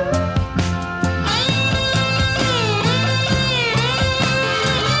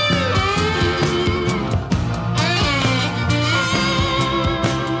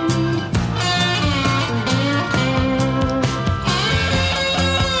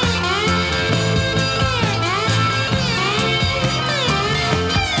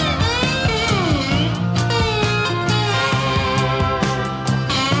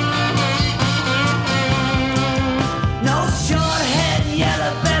 No short head,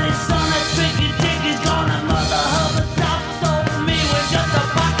 yellow belly, son of tricky dick is gonna mother Herbert's up so me with just a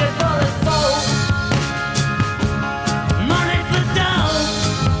pocket full of soap. Money for dough,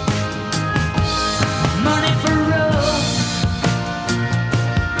 money for road.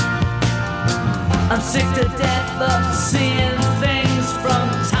 I'm sick to death of seeing things from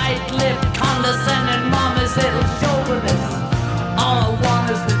tight-lipped, condescending mama's little chauvinists. All I want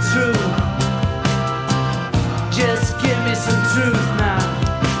is the truth. Just give me some truth now.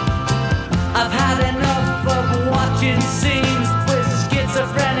 I've had enough of watching scenes with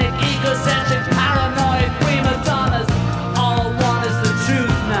schizophrenic, egocentric, paranoid prima donnas. All I want is the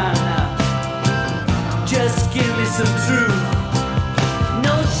truth now. Just give me some truth.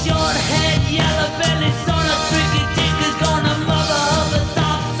 No short head, yellow belly, son of tricky dick is gonna mother of the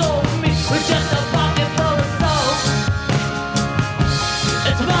top soul me with just a pocket full of soap.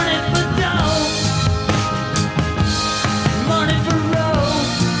 It's money for dough, money for road.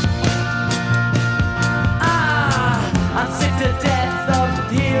 I'm sick to death of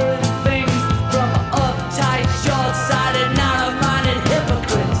hearing things from uptight, short-sighted, narrow-minded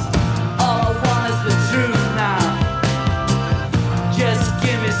hypocrites. All I want is the truth now. Just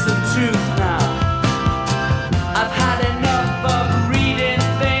give me some truth now. I've had enough of reading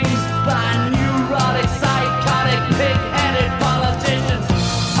things by neurotic, psychotic, pig-headed politicians.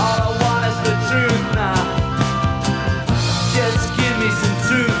 All I want is the truth now. Just give me some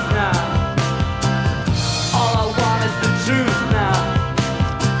truth now. All I want is the truth now.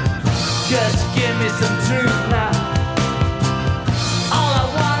 Just give me some truth now. All I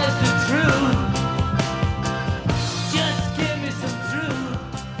want is the truth. Just give me some truth.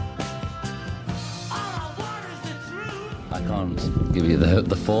 All I want is the truth. I can't give you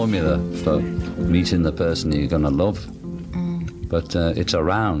the formula for meeting the person you're going to love, but it's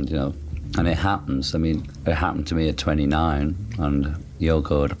around, you know, and it happens. I mean, it happened to me at 29, and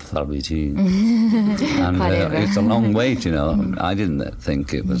Yoko at 32. And it's a long wait, you know. I didn't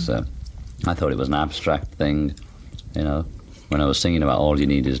think it was, I thought it was an abstract thing, you know. When I was singing about All You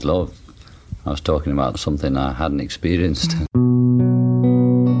Need Is Love, I was talking about something I hadn't experienced.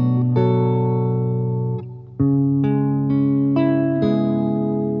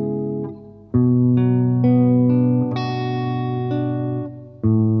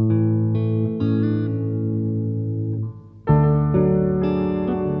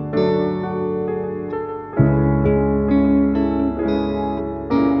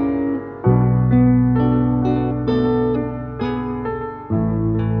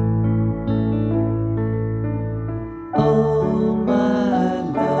 Oh, my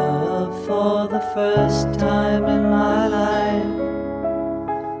love, for the first time in my life,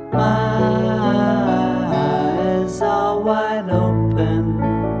 my eyes are wide open.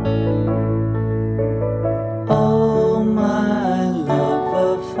 Oh, my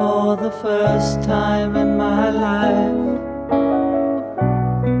lover, for the first time in my life,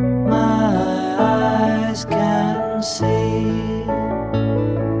 my eyes can see.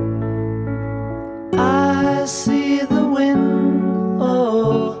 I see the wind,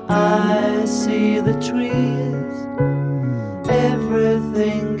 oh, I see the trees.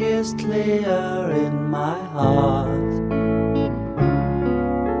 Everything is clear in my heart.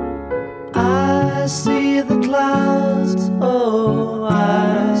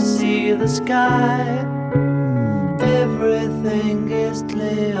 the sky. Everything is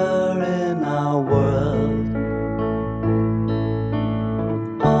clear in our world.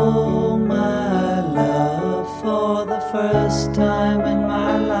 Oh, my love, for the first time in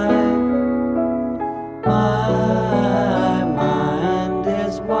my life, my mind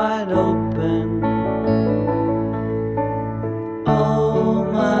is wide open. Oh,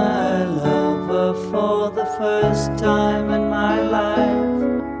 my lover, for the first time in my life,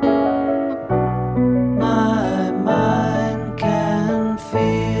 my mind can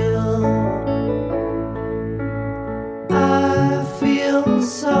feel. I feel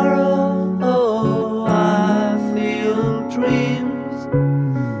sorrow, oh, I feel dreams.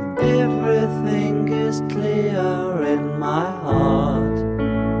 Everything is clear in my heart.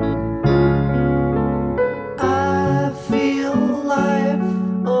 I feel life,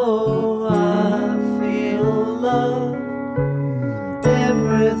 oh, I feel love.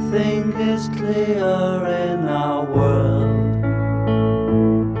 Everything is clear in our world.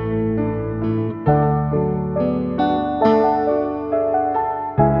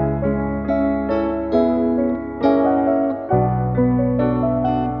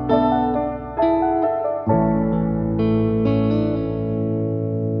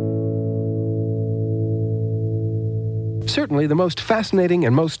 Certainly the most fascinating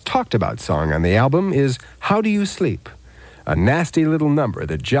and most talked about song on the album is How Do You Sleep? A nasty little number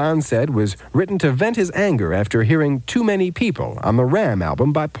that John said was written to vent his anger after hearing Too Many People on the Ram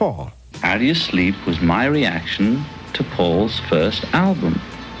album by Paul. How Do You Sleep was my reaction to Paul's first album.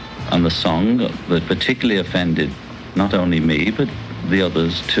 And the song that particularly offended not only me, but the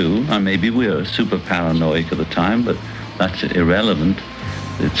others too. And maybe we were super paranoid at the time, but that's irrelevant.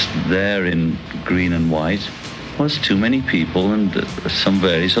 It's there in green and white. Was Too Many People and some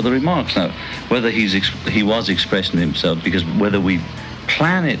various other remarks. Now, whether he was expressing himself, because whether we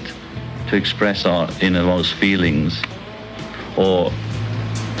plan it to express our innermost feelings or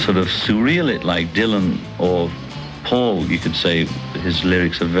sort of surreal it like Dylan or Paul, you could say his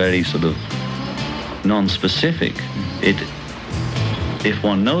lyrics are very sort of non-specific. If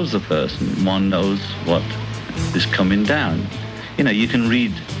one knows the person, one knows what is coming down. You know, you can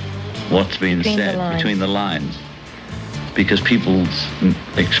read what's being said between the lines, because people's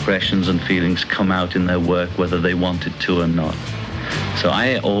expressions and feelings come out in their work whether they wanted to or not. So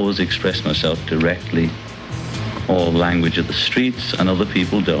I always express myself directly, all language of the streets, and other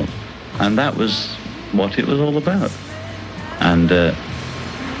people don't. And that was what it was all about. And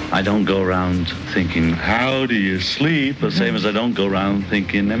I don't go around thinking, how do you sleep? The same as I don't go around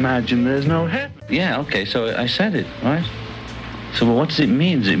thinking, imagine there's no heaven. Yeah, okay, so I said it, right? So what does it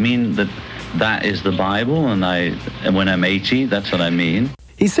mean? Does it mean that is the Bible, and when I'm 80, that's what I mean?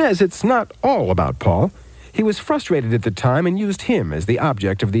 He says it's not all about Paul. He was frustrated at the time and used him as the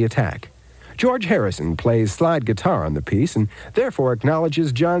object of the attack. George Harrison plays slide guitar on the piece and therefore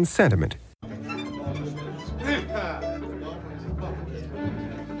acknowledges John's sentiment.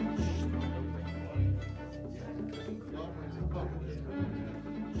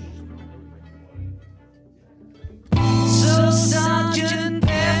 So Sergeant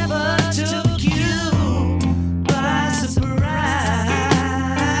Pepper took you by surprise.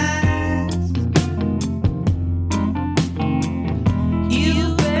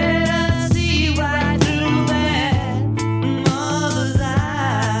 You better see right through that mother's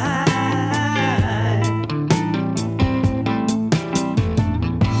eyes.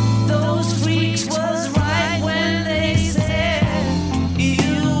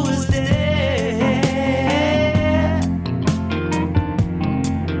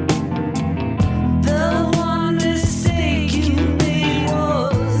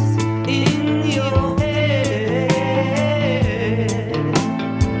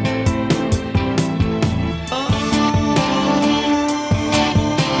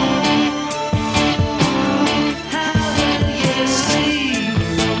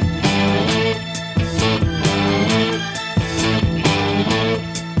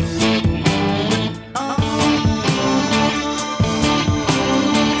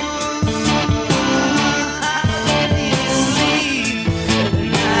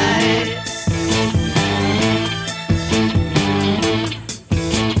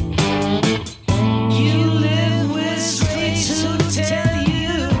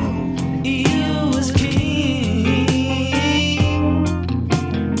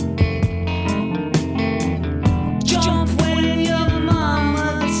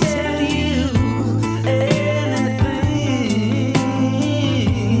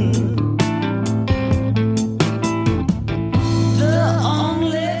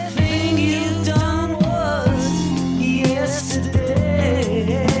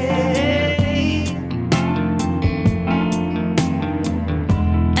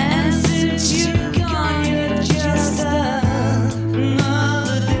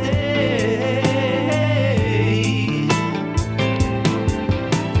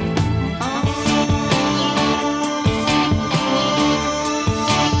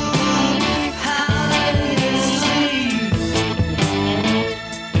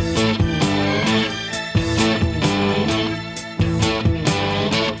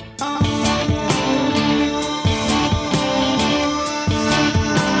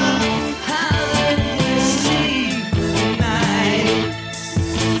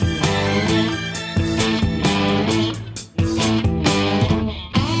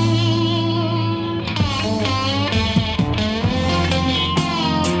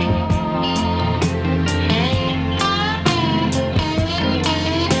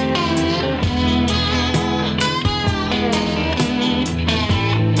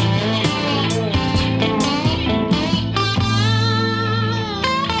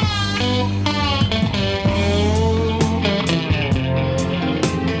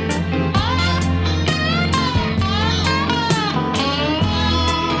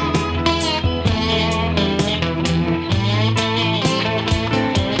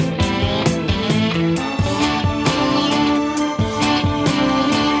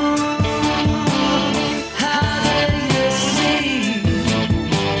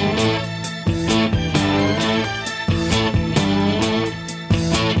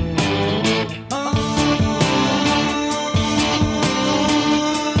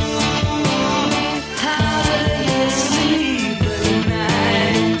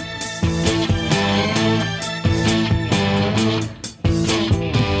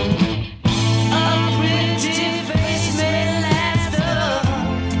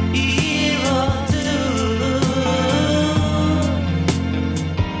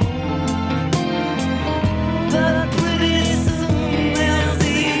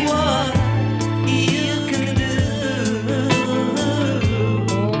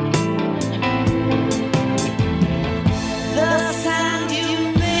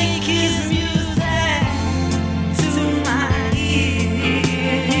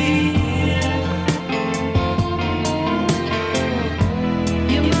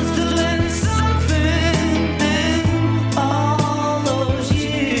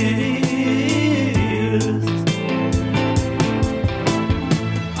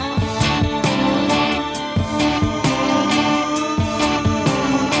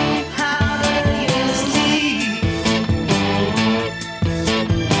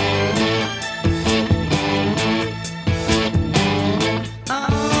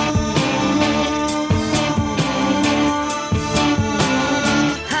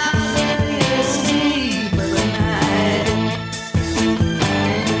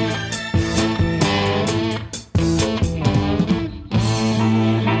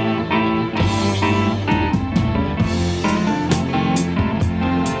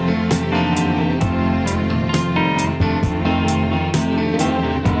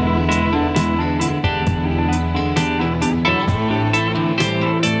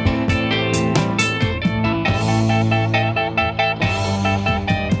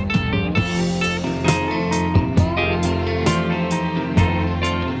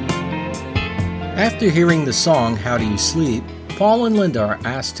 After hearing the song How Do You Sleep, Paul and Linda are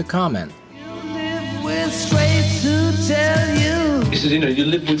asked to comment. With straight to tell you. He says, you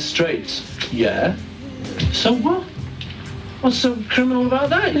live with straights. Yeah. So what? What's so criminal about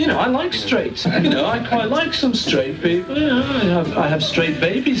that? I like straights. I quite like some straight people. I have straight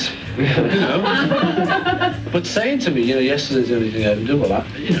babies. But saying to me, yesterday's the only thing I ever do,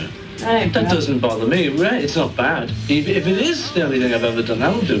 that doesn't bother me. Right? It's not bad. If it is the only thing I've ever done,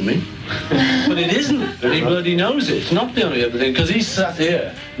 that'll do me. But it isn't, and he bloody knows it. It's not the only other thing, because he's sat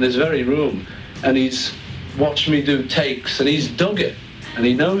here in this very room, and he's watched me do takes, and he's dug it, and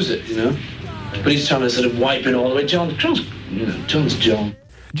he knows it, But he's trying to sort of wipe it all away. John's John.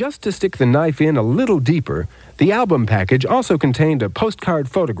 Just to stick the knife in a little deeper, the album package also contained a postcard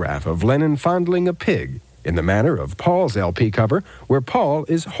photograph of Lennon fondling a pig, in the manner of Paul's LP cover, where Paul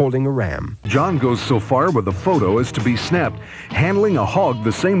is holding a ram. John goes so far with the photo as to be snapped, handling a hog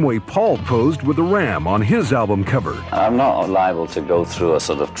the same way Paul posed with a ram on his album cover. I'm not liable to go through a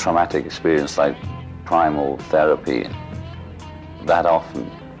sort of traumatic experience like primal therapy that often.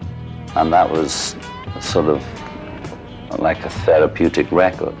 And that was sort of like a therapeutic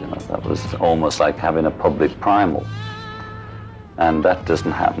record, That was almost like having a public primal. And that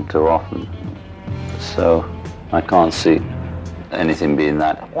doesn't happen too often. So I can't see anything being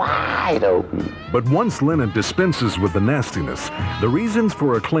that wide open. But once Lennon dispenses with the nastiness, the reasons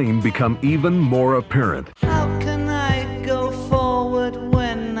for acclaim become even more apparent. How can I go forward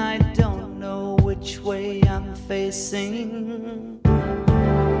when I don't know which way I'm facing?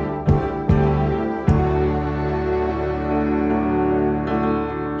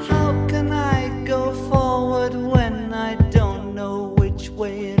 How can I go forward when I don't know which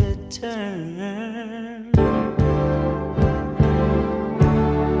way to turn?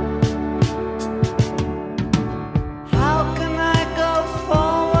 How can I go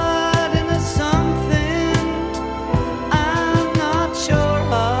forward into something I'm not sure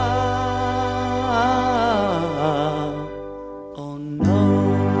of? Oh no.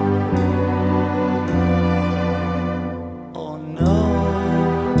 Oh no.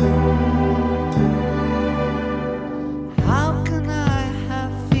 How can I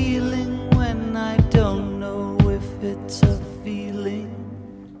have feeling when I don't know if it's a feeling?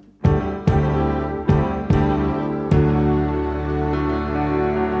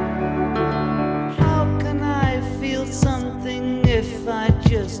 How can I feel something if I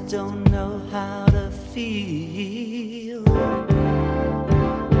just don't know how to feel?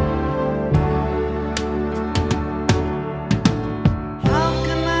 How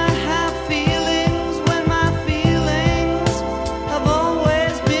can I have feelings when my feelings have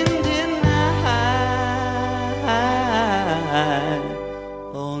always been denied?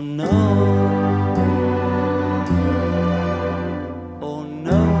 Oh no. Oh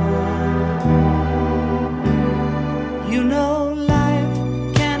no. Life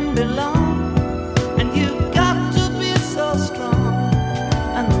can be long, and you've got to be so strong,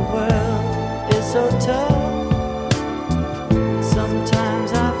 and the world is so tough.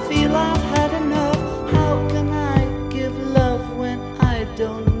 Sometimes I feel I've had enough. How can I give love when I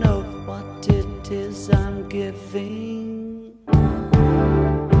don't know what it is I'm giving?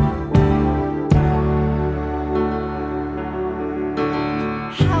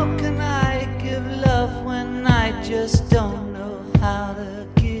 How can I give love when I just don't know how to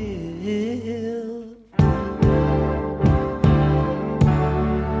give?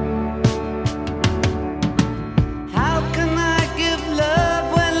 How can I give love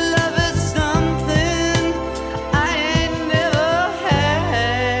when love is something I ain't never had?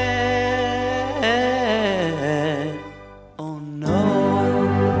 Oh no.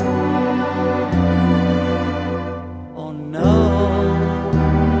 Oh no.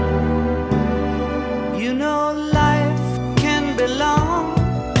 Life can be long,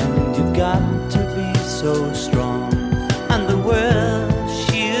 and you've got to be so strong, and the world,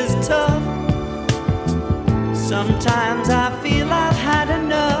 she is tough. Sometimes I feel I've had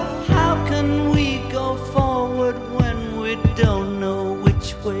enough. How can we go forward when we don't know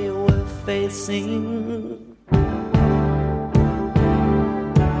which way we're facing?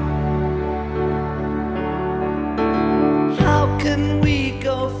 How can we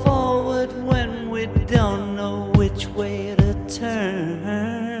go forward when we don't know which way to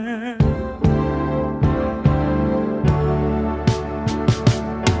turn?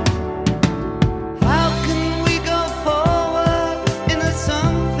 How can we go forward into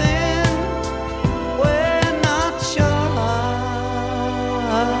something we're not sure of?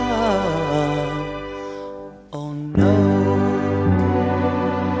 Oh no.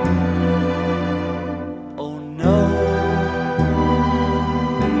 Oh no.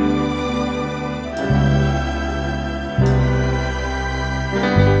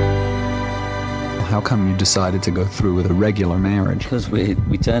 how come you decided to go through with a regular marriage? Because we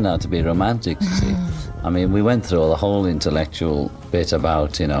turned out to be romantics, you see. I mean, we went through the whole intellectual bit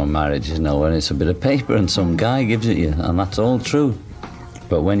about, marriage, and it's a bit of paper and some guy gives it you, and that's all true.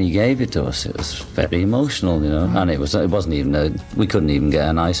 But when he gave it to us, it was very emotional, and it wasn't even we couldn't even get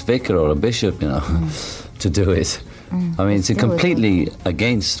a nice vicar or a bishop, to do it. I mean, it's completely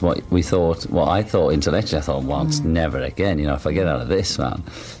against what I thought intellectually. I thought, well, it's never again, if I get out of this, man,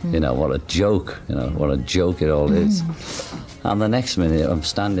 what a joke, what a joke it all is. And the next minute I'm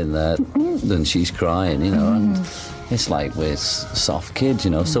standing there and she's crying, and it's like we're soft kids,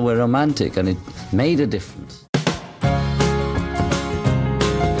 so we're romantic, and it made a difference.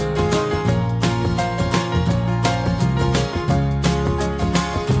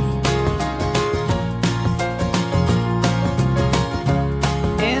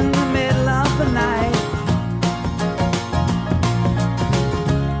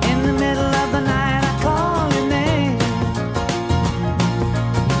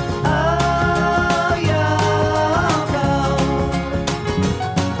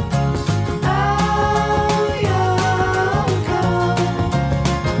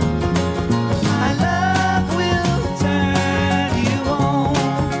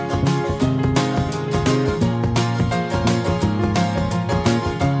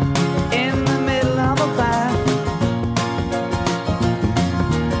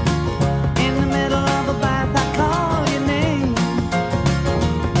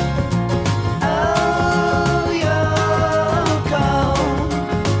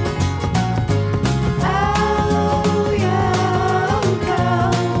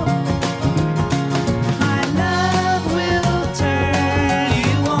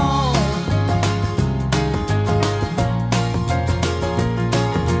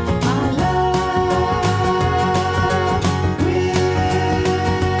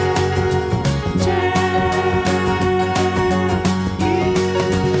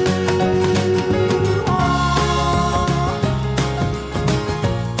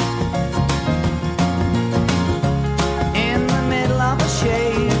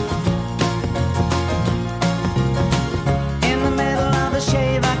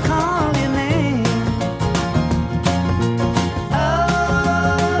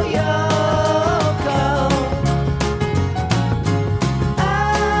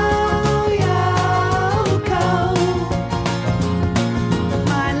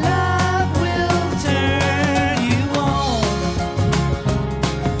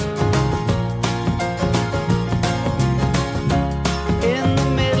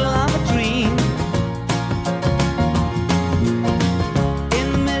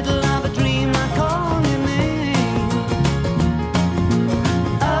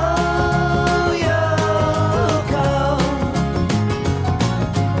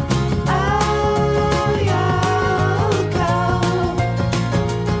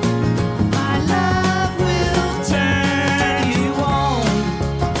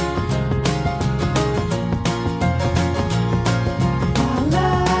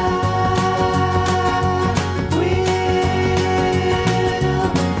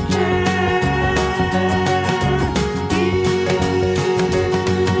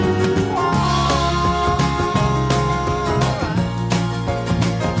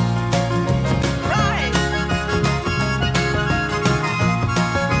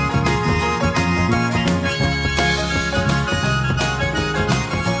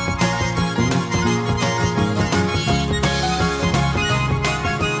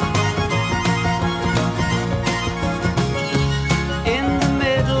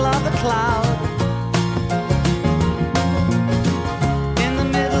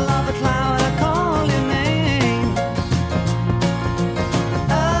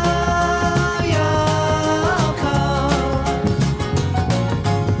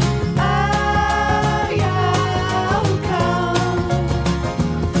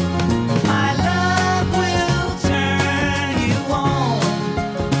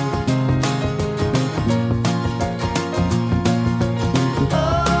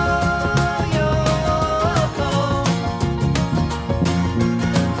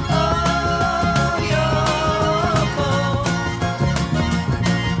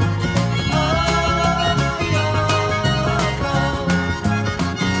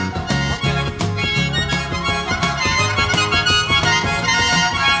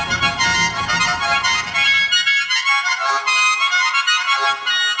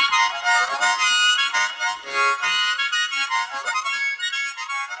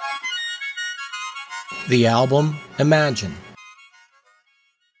 The album Imagine.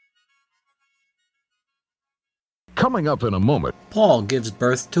 Coming up in a moment. Paul gives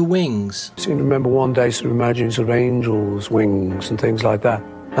birth to Wings. I seem to remember one day sort of imagining sort of angels' wings and things like that.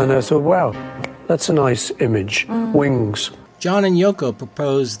 And I thought, wow, that's a nice image. Wings. John and Yoko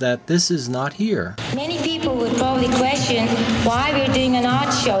propose that this is not here. Many people would probably question why we're doing an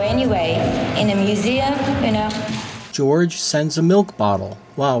art show anyway in a museum, you know. George sends a milk bottle,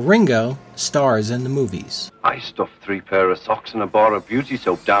 while Ringo stars in the movies. I stuffed 3 pairs of socks and a bar of beauty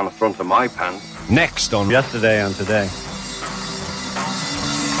soap down the front of my pants. Next on Yesterday and Today.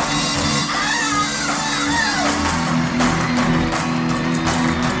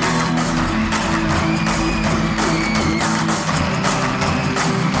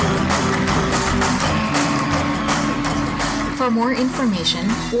 For more information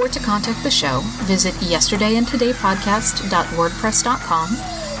or to contact the show, visit yesterdayandtodaypodcast.wordpress.com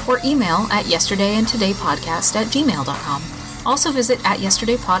or email at yesterdayandtodaypodcast@gmail.com. Also visit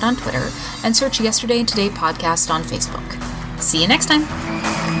 @yesterdaypod on Twitter and search Yesterday and Today Podcast on Facebook. See you next time.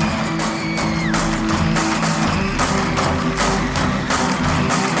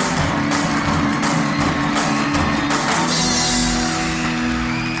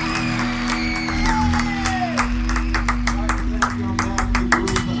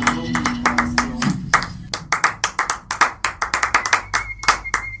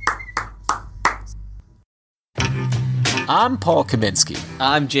 I'm Paul Kaminsky.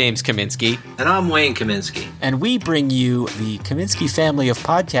 I'm James Kaminsky. And I'm Wayne Kaminsky. And we bring you the Kaminsky family of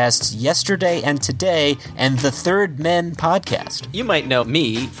podcasts, Yesterday and Today, and the Third Men podcast. You might know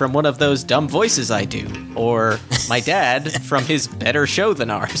me from one of those dumb voices I do, or my dad from his better show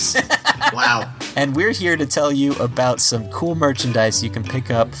than ours. Wow. And we're here to tell you about some cool merchandise you can pick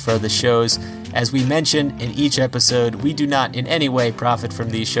up for the shows. As we mention in each episode, we do not in any way profit from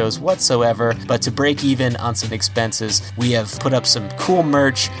these shows whatsoever, but to break even on some expenses, we have put up some cool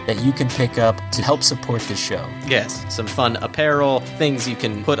merch that you can pick up to help support the show. Yes, some fun apparel, things you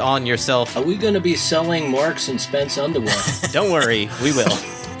can put on yourself. Are we going to be selling Marks and Spence underwear? Don't worry, we will.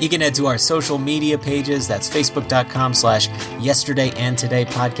 You can head to our social media pages. That's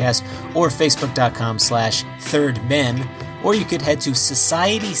facebook.com/yesterdayandtodaypodcast or facebook.com/thirdmen. Or you could head to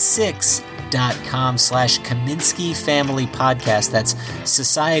society6.com/Kaminsky Family Podcast. That's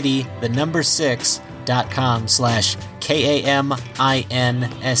society, the number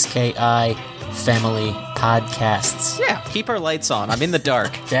 6.com/KAMINSKI Family Podcasts. Yeah, keep our lights on. I'm in the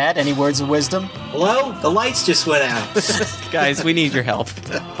dark. Dad, any words of wisdom? Hello? The lights just went out. Guys, we need your help.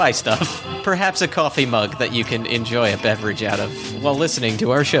 Buy stuff. Perhaps a coffee mug that you can enjoy a beverage out of while listening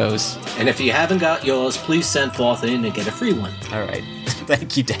to our shows. And if you haven't got yours, please send forth in and get a free one. All right.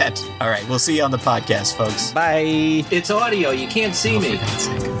 Thank you, Dad. All right, we'll see you on the podcast, folks. Bye. It's audio. You can't see me. For God's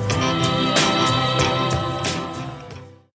sake.